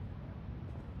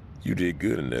 You did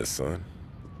good in there, son.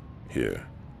 Here.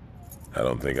 I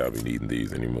don't think I'll be needing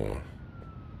these anymore.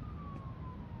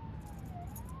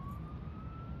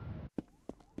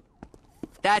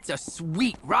 That's a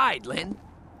sweet ride, Lynn.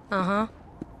 Uh-huh.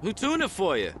 Who tuned it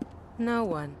for you? No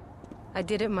one. I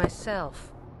did it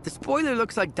myself. The spoiler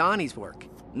looks like Donnie's work.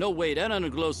 No way, that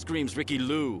underglow screams Ricky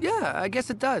Lou. Yeah, I guess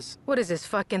it does. What is this,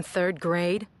 fucking third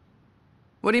grade?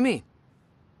 What do you mean?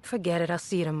 Forget it, I'll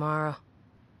see you tomorrow.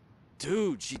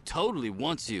 Dude, she totally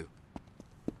wants you.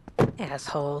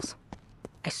 Assholes.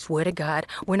 I swear to God,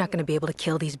 we're not gonna be able to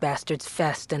kill these bastards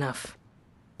fast enough.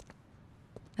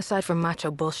 Aside from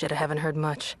macho bullshit, I haven't heard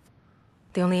much.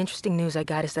 The only interesting news I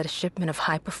got is that a shipment of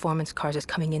high-performance cars is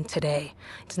coming in today.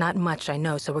 It's not much, I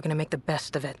know, so we're gonna make the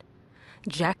best of it.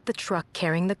 Jack the truck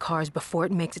carrying the cars before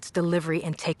it makes its delivery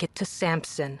and take it to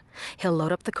Sampson. He'll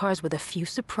load up the cars with a few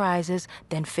surprises,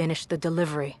 then finish the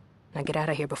delivery. Now get out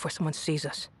of here before someone sees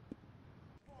us.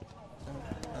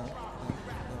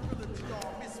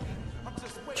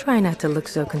 Try not to look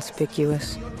so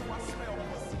conspicuous.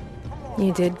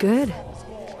 You did good,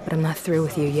 but I'm not through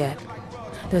with you yet.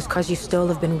 Those cars you stole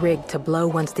have been rigged to blow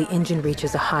once the engine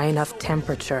reaches a high enough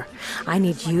temperature. I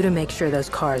need you to make sure those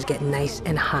cars get nice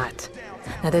and hot.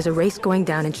 Now there's a race going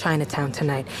down in Chinatown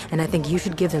tonight, and I think you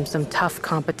should give them some tough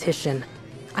competition.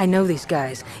 I know these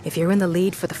guys. If you're in the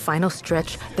lead for the final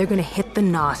stretch, they're gonna hit the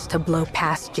NOS to blow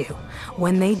past you.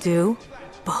 When they do,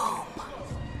 boom.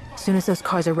 As soon as those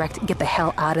cars are wrecked, get the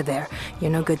hell out of there. You're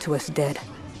no good to us dead.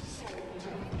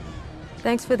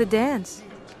 Thanks for the dance.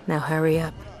 Now hurry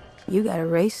up. You got a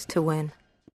race to win.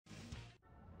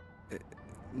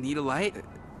 Need a light?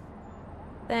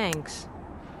 Thanks.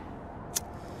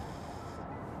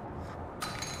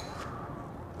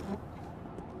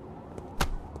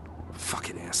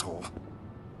 Fucking asshole.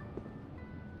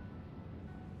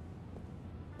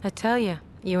 I tell you,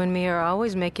 you and me are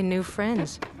always making new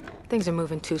friends. Things are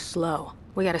moving too slow.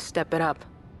 We gotta step it up.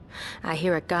 I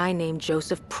hear a guy named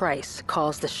Joseph Price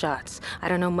calls the shots. I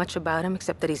don't know much about him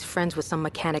except that he's friends with some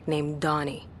mechanic named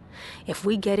Donnie. If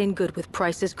we get in good with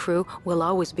Price's crew, we'll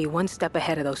always be one step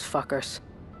ahead of those fuckers.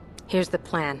 Here's the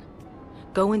plan.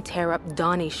 Go and tear up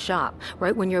Donnie's shop.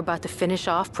 Right when you're about to finish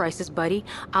off Price's buddy,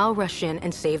 I'll rush in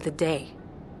and save the day.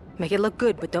 Make it look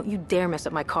good, but don't you dare mess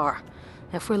up my car.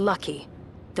 If we're lucky,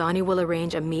 Donnie will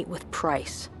arrange a meet with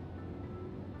Price.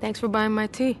 Thanks for buying my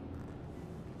tea.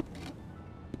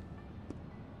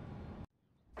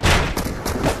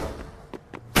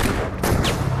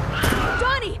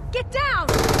 Donnie, get down!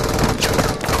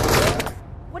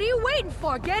 What What are you waiting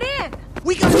for? Get in!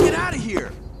 We gotta get out of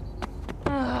here!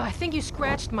 I think you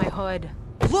scratched my hood.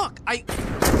 Look, I...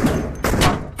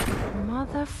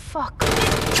 Motherfucker.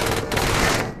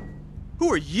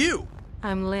 Who are you?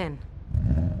 I'm Lynn.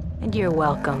 And you're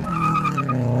welcome.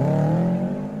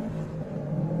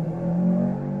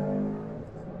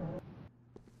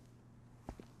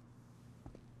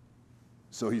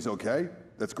 So he's okay?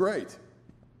 That's great.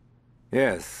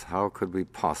 Yes, how could we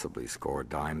possibly score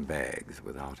dime bags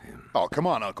without him? Oh, come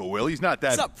on, Uncle Will. He's not that...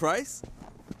 What's up, Price?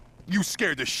 You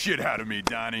scared the shit out of me,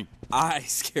 Donnie. I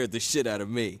scared the shit out of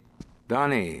me.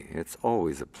 Donnie, it's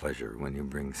always a pleasure when you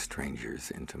bring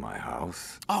strangers into my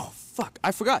house. Oh, fuck,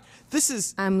 I forgot. This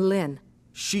is... I'm Lynn.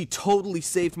 She totally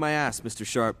saved my ass, Mr.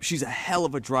 Sharp. She's a hell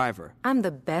of a driver. I'm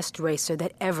the best racer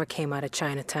that ever came out of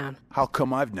Chinatown. How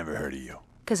come I've never heard of you?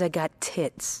 'Cause I got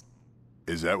tits.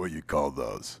 Is that what you call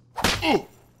those?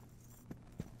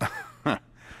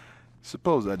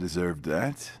 Suppose I deserved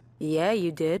that. Yeah,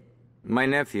 you did. My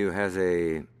nephew has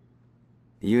a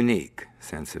unique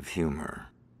sense of humor.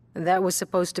 That was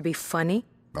supposed to be funny?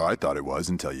 Oh, I thought it was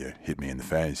until you hit me in the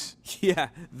face. Yeah,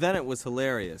 then it was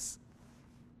hilarious.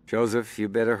 Joseph, you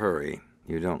better hurry.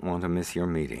 You don't want to miss your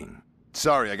meeting.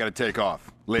 Sorry, I gotta take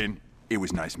off. Lynn, it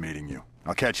was nice meeting you.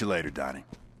 I'll catch you later, Donnie.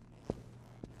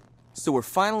 So we're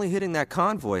finally hitting that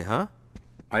convoy, huh?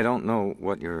 I don't know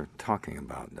what you're talking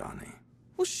about, Donnie.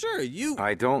 Well, sure, you...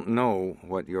 I don't know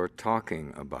what you're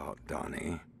talking about,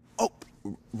 Donnie. Oh,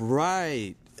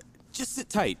 right. Just sit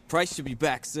tight. Price should be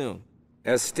back soon.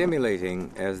 As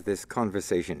stimulating as this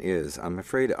conversation is, I'm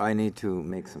afraid I need to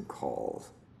make some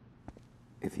calls.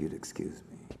 If you'd excuse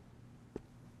me.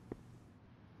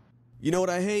 You know what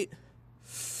I hate?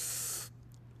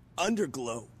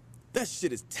 Underglow. That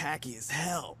shit is tacky as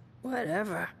hell.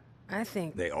 Whatever. I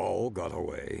think... They all got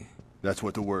away. That's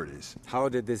what the word is. How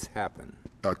did this happen?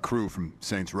 A crew from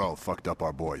Saints Row fucked up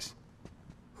our boys.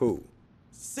 Who?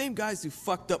 Same guys who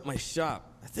fucked up my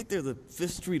shop. I think they're the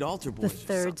 5th Street Altar Boys.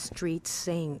 The 3rd Street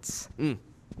Saints.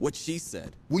 What she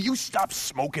said. Will you stop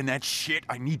smoking that shit?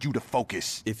 I need you to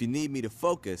focus. If you need me to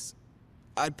focus,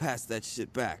 I'd pass that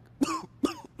shit back.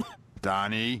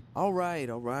 Donnie. All right.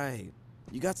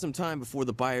 You got some time before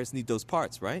the buyers need those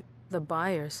parts, right? The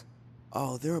buyers?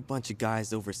 Oh, there are a bunch of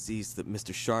guys overseas that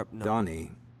Mr. Sharp knows.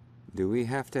 Donnie, do we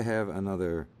have to have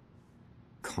another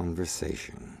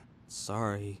conversation?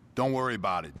 Sorry. Don't worry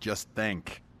about it. Just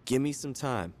think. Give me some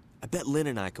time. I bet Lynn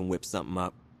and I can whip something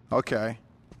up. Okay.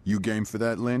 You game for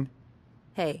that, Lynn?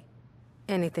 Hey,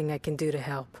 anything I can do to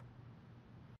help.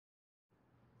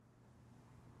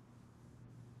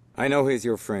 I know he's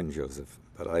your friend, Joseph,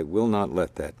 but I will not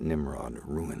let that Nimrod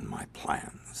ruin my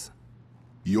plans.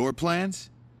 Your plans?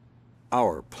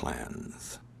 Our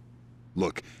plans.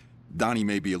 Look, Donnie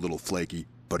may be a little flaky,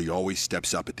 but he always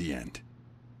steps up at the end.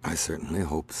 I certainly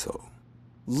hope so.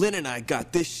 Lynn and I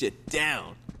got this shit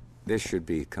down. This should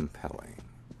be compelling.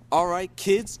 All right,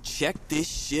 kids, check this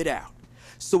shit out.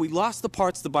 So we lost the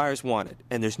parts the buyers wanted,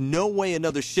 and there's no way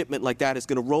another shipment like that is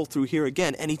gonna roll through here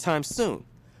again anytime soon.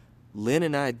 Lynn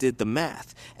and I did the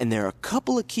math, and there are a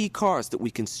couple of key cars that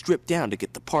we can strip down to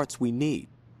get the parts we need.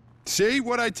 See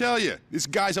what I tell you? This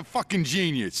guy's a fucking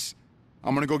genius.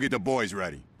 I'm gonna go get the boys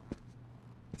ready.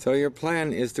 So your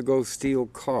plan is to go steal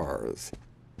cars.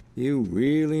 You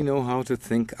really know how to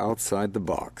think outside the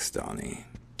box, Donnie.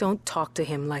 Don't talk to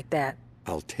him like that.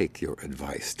 I'll take your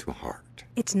advice to heart.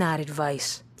 It's not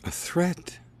advice. A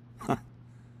threat?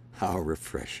 How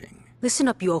refreshing. Listen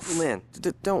up, you Lynn,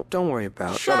 don't worry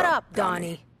about it. Shut up,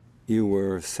 Donnie. You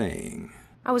were saying...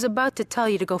 I was about to tell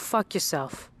you to go fuck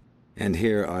yourself. And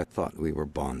here I thought we were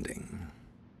bonding.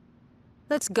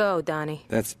 Let's go, Donnie.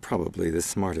 That's probably the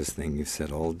smartest thing you've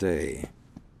said all day.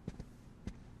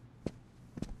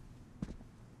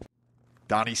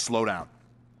 Donnie, slow down.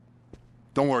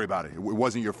 Don't worry about it. It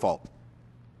wasn't your fault.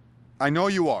 I know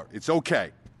you are. It's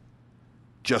okay.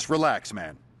 Just relax,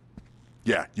 man.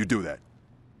 Yeah, you do that.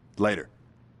 Later.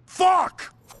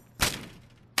 Fuck!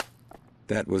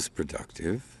 That was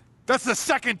productive. That's the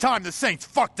second time the Saints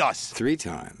fucked us! 3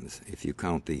 times, if you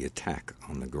count the attack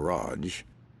on the garage.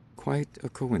 Quite a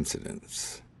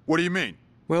coincidence. What do you mean?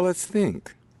 Well, let's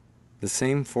think. The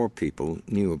same 4 people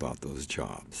knew about those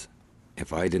jobs.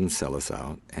 If I didn't sell us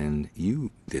out, and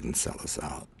you didn't sell us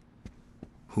out,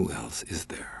 who else is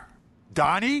there?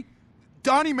 Donnie?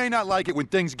 Donnie may not like it when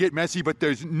things get messy, but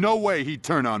there's no way he'd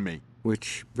turn on me.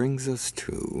 Which brings us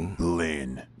to...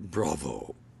 Lynn.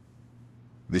 Bravo.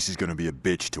 This is gonna be a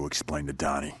bitch to explain to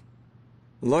Donnie.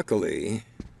 Luckily,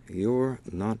 you're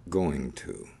not going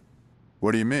to.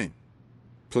 What do you mean?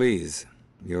 Please,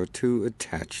 you're too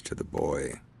attached to the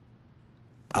boy.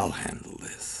 I'll handle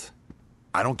this.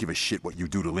 I don't give a shit what you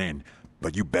do to Lynn,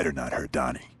 but you better not hurt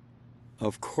Donnie.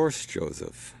 Of course,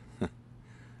 Joseph.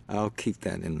 I'll keep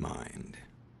that in mind.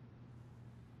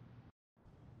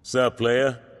 Sup,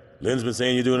 player? Lynn's been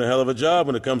saying you're doing a hell of a job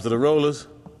when it comes to the rollers.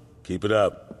 Keep it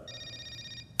up.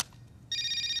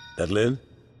 That Lynn?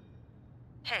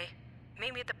 Hey,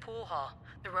 meet me at the pool hall.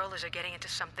 The rollers are getting into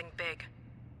something big.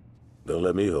 Don't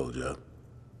let me hold you up.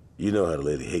 You know how the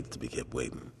lady hates to be kept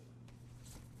waiting.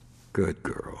 Good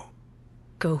girl.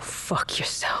 Go fuck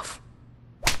yourself.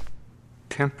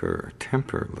 Temper,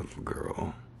 temper, little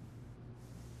girl.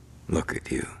 Look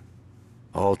at you.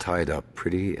 All tied up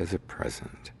pretty as a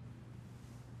present.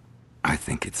 I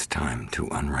think it's time to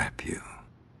unwrap you.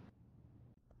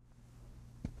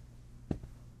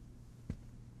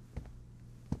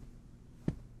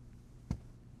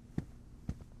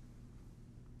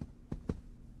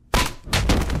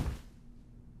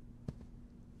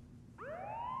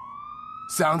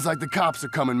 Sounds like the cops are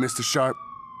coming, Mr. Sharp.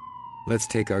 Let's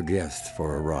take our guest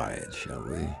for a ride, shall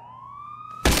we?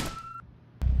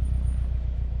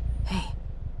 Hey,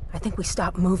 I think we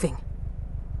stopped moving.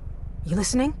 You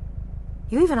listening?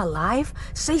 You even alive?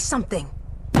 Say something.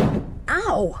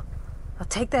 Ow! I'll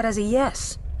take that as a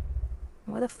yes.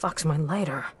 Where the fuck's my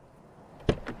lighter?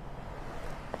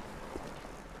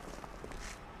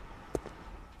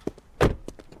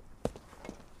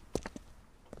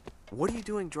 What are you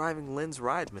doing driving Lynn's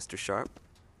ride, Mr. Sharp?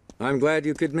 I'm glad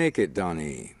you could make it,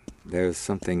 Donnie. There's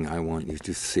something I want you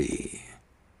to see.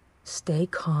 Stay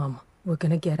calm. We're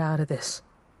gonna get out of this.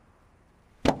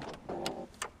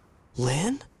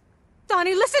 Lynn?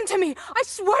 Donnie, listen to me! I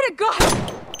swear to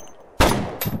God!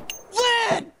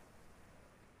 Lynn!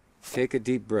 Take a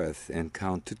deep breath and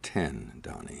count to 10,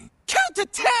 Donnie. Count to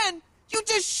 10? You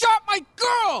just shot my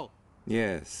girl!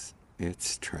 Yes,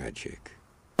 it's tragic.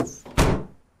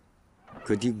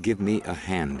 Could you give me a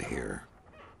hand here?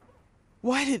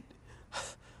 Why did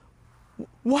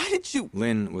you...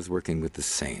 Lynn was working with the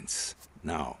Saints.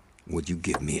 Now, would you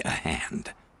give me a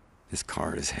hand? This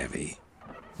car is heavy.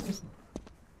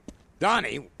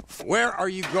 Donnie, where are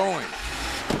you going?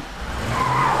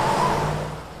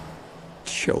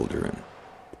 Children.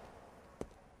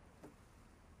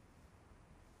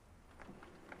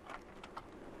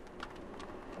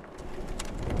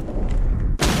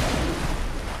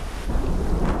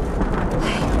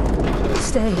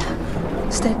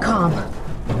 Stay calm.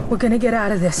 We're gonna get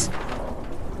out of this.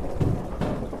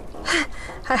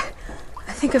 I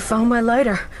think I found my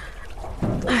lighter.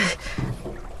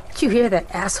 Did you hear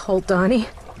that asshole, Donnie?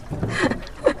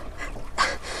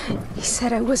 He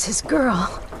said I was his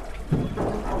girl.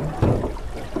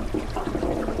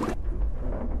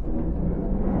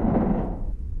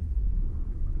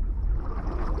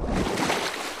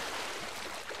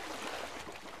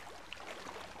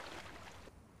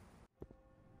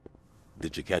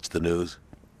 Did you catch the news?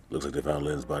 Looks like they found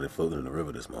Lynn's body floating in the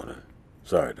river this morning.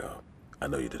 Sorry, dog. I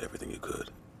know you did everything you could.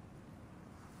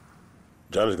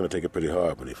 Johnny's gonna take it pretty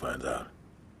hard when he finds out.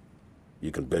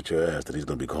 You can bet your ass that he's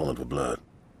gonna be calling for blood.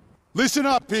 Listen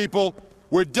up, people.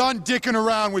 We're done dicking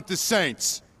around with the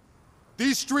Saints.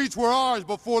 These streets were ours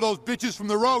before those bitches from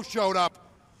the row showed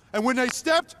up. And when they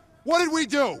stepped, what did we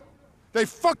do? They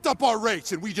fucked up our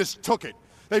rates and we just took it.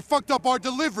 They fucked up our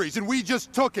deliveries, and we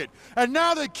just took it. And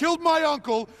now they killed my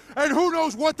uncle, and who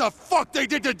knows what the fuck they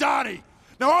did to Donnie.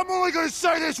 Now, I'm only gonna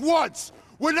say this once.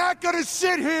 We're not gonna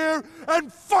sit here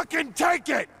and fucking take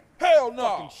it! Hell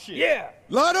no! Yeah!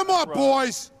 Light them up,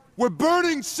 boys! We're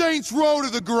burning Saints Row to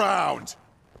the ground!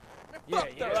 Yeah.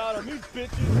 Out of me,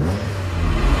 bitches.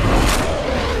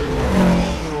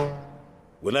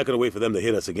 We're not gonna wait for them to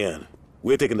hit us again.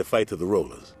 We're taking the fight to the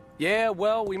rollers. Yeah,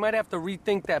 well, we might have to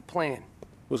rethink that plan.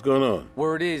 What's going on?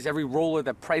 Word is, every roller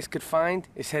that Price could find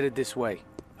is headed this way.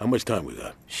 How much time we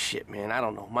got? Shit, man, I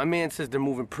don't know. My man says they're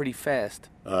moving pretty fast.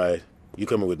 All right, you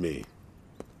coming with me.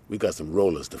 We got some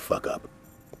rollers to fuck up.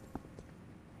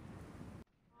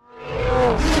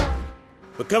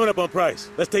 We're coming up on Price.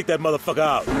 Let's take that motherfucker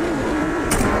out.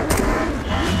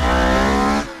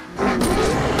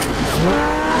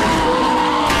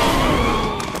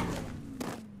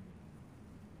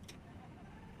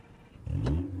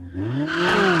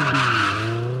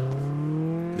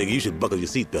 Nigga, you should buckle your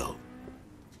seatbelt.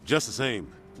 Just the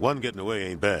same, one getting away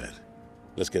ain't bad.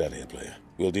 Let's get out of here, player.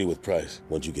 We'll deal with Price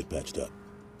once you get patched up.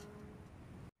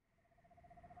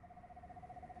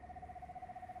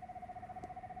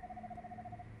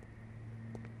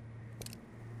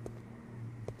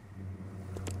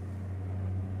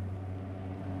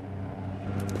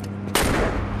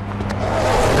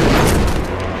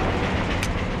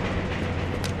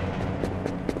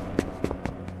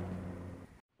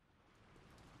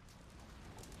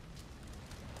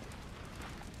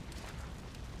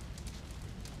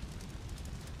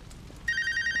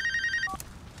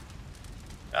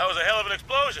 That was a hell of an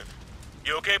explosion.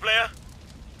 You okay, player?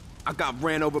 I got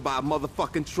ran over by a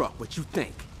motherfucking truck. What you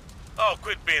think? Oh,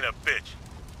 quit being a bitch.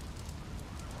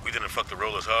 We didn't fuck the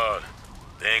rollers hard.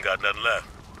 They ain't got nothing left.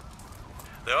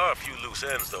 There are a few loose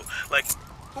ends, though. Like,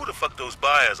 who the fuck those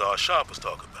buyers are Sharp was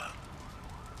talking about?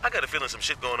 I got a feeling some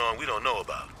shit going on we don't know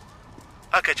about.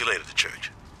 I'll catch you later at the church.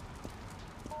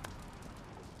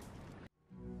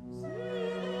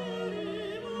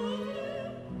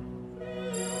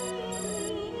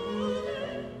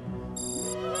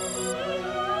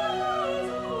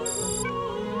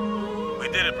 We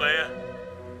did it, player.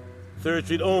 3rd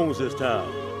Street owns this town.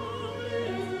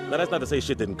 Now, that's not to say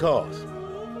shit didn't cost.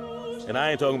 And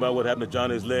I ain't talking about what happened to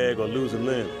Johnny's leg or losing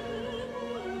limb.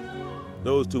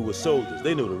 Those two were soldiers.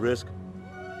 They knew the risk.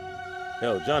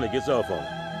 Hell, Johnny gets off on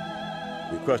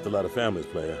it. We crushed a lot of families,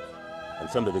 player. And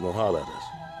someday they're gonna holler at us.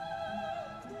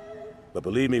 But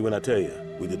believe me when I tell you,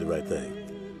 we did the right thing.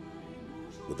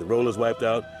 With the rollers wiped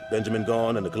out, Benjamin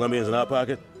gone, and the Colombians in our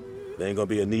pocket, there ain't gonna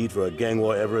be a need for a gang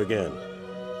war ever again.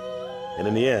 And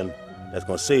in the end, that's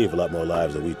gonna save a lot more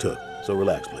lives than we took. So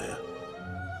relax, player.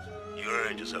 You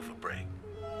earned yourself a break.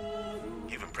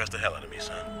 You've impressed the hell out of me,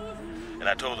 son. And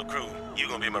I told the crew, you're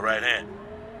gonna be my right hand.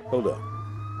 Hold up.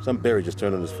 Some Barry just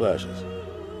turned on his flashes.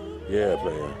 Yeah,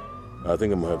 player. I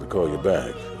think I'm gonna have to call you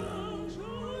back.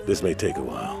 This may take a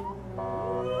while.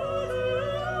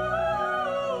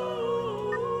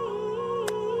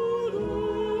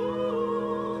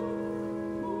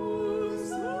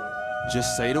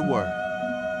 Just say the word.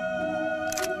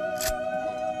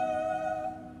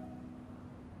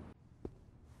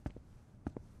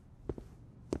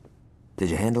 Did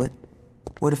you handle it?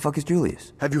 Where the fuck is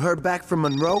Julius? Have you heard back from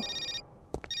Monroe?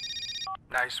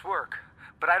 Nice work.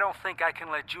 But I don't think I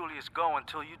can let Julius go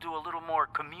until you do a little more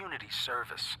community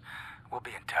service. We'll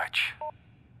be in touch.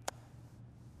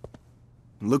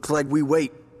 Looks like we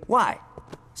wait. Why?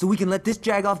 So we can let this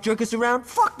jag-off jerk us around?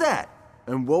 Fuck that!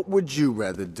 And what would you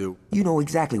rather do? You know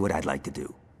exactly what I'd like to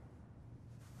do.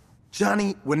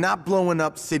 Johnny, we're not blowing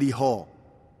up City Hall.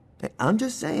 Hey, I'm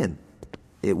just saying,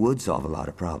 it would solve a lot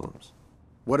of problems.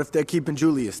 What if they're keeping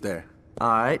Julius there?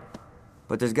 Alright,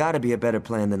 but there's gotta be a better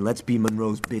plan than let's be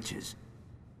Monroe's bitches.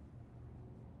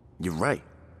 You're right,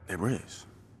 there is.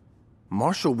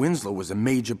 Marshal Winslow was a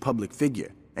major public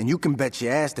figure, and you can bet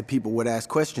your ass that people would ask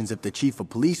questions if the chief of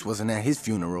police wasn't at his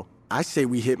funeral. I say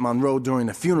we hit Monroe during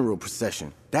the funeral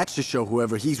procession. That should show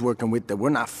whoever he's working with that we're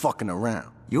not fucking around.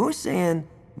 You're saying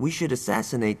we should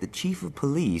assassinate the chief of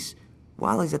police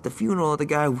while he's at the funeral of the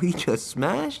guy we just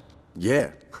smashed?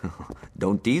 Yeah.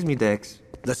 Don't tease me, Dex.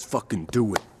 Let's fucking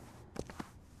do it.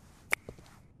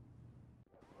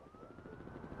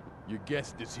 Your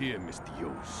guest is here, Mr.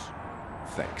 Yos.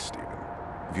 Thanks, Stephen.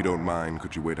 If you don't mind,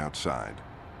 could you wait outside?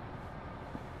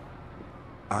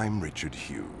 I'm Richard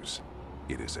Hughes.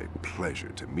 It is a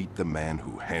pleasure to meet the man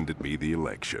who handed me the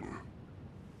election.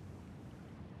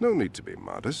 No need to be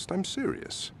modest, I'm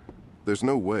serious. There's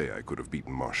no way I could have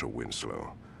beaten Marshal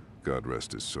Winslow. God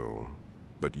rest his soul.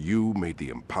 But you made the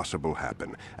impossible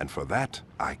happen, and for that,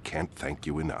 I can't thank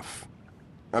you enough.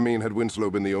 I mean, had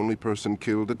Winslow been the only person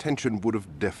killed, attention would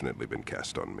have definitely been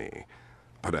cast on me.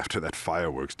 But after that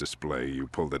fireworks display you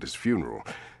pulled at his funeral,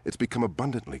 it's become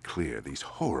abundantly clear these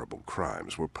horrible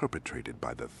crimes were perpetrated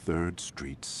by the 3rd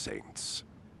Street Saints.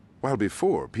 While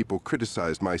before people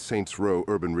criticized my Saints Row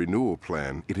urban renewal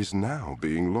plan, it is now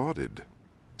being lauded.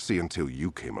 See, until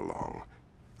you came along,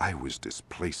 I was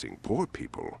displacing poor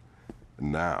people.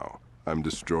 Now, I'm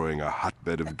destroying a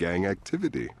hotbed of gang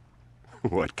activity.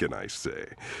 What can I say?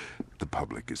 The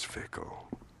public is fickle.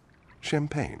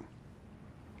 Champagne.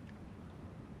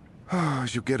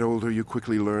 As you get older, you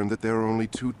quickly learn that there are only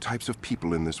 2 types of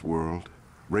people in this world.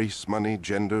 Race, money,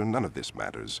 gender, none of this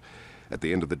matters. At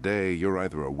the end of the day, you're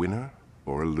either a winner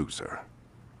or a loser.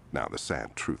 Now, the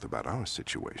sad truth about our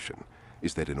situation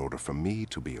is that in order for me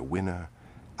to be a winner,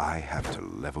 I have to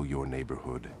level your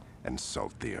neighborhood and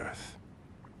salt the earth.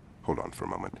 Hold on for a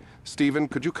moment. Stephen,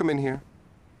 could you come in here?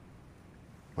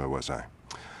 Where was I?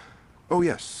 Oh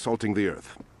yes, salting the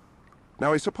earth.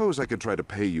 Now, I suppose I could try to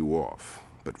pay you off.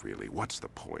 But really, what's the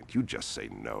point? You just say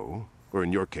no. Or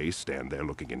in your case, stand there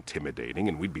looking intimidating,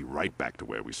 and we'd be right back to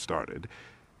where we started.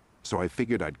 So I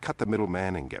figured I'd cut the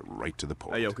middleman and get right to the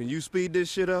point. Hey, yo, can you speed this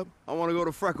shit up? I want to go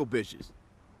to Freckle Bitches.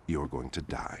 You're going to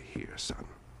die here, son.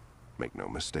 Make no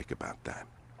mistake about that.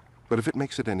 But if it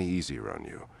makes it any easier on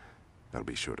you, I'll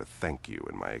be sure to thank you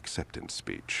in my acceptance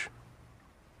speech.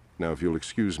 Now, if you'll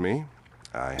excuse me,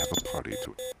 I have a party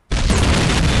to...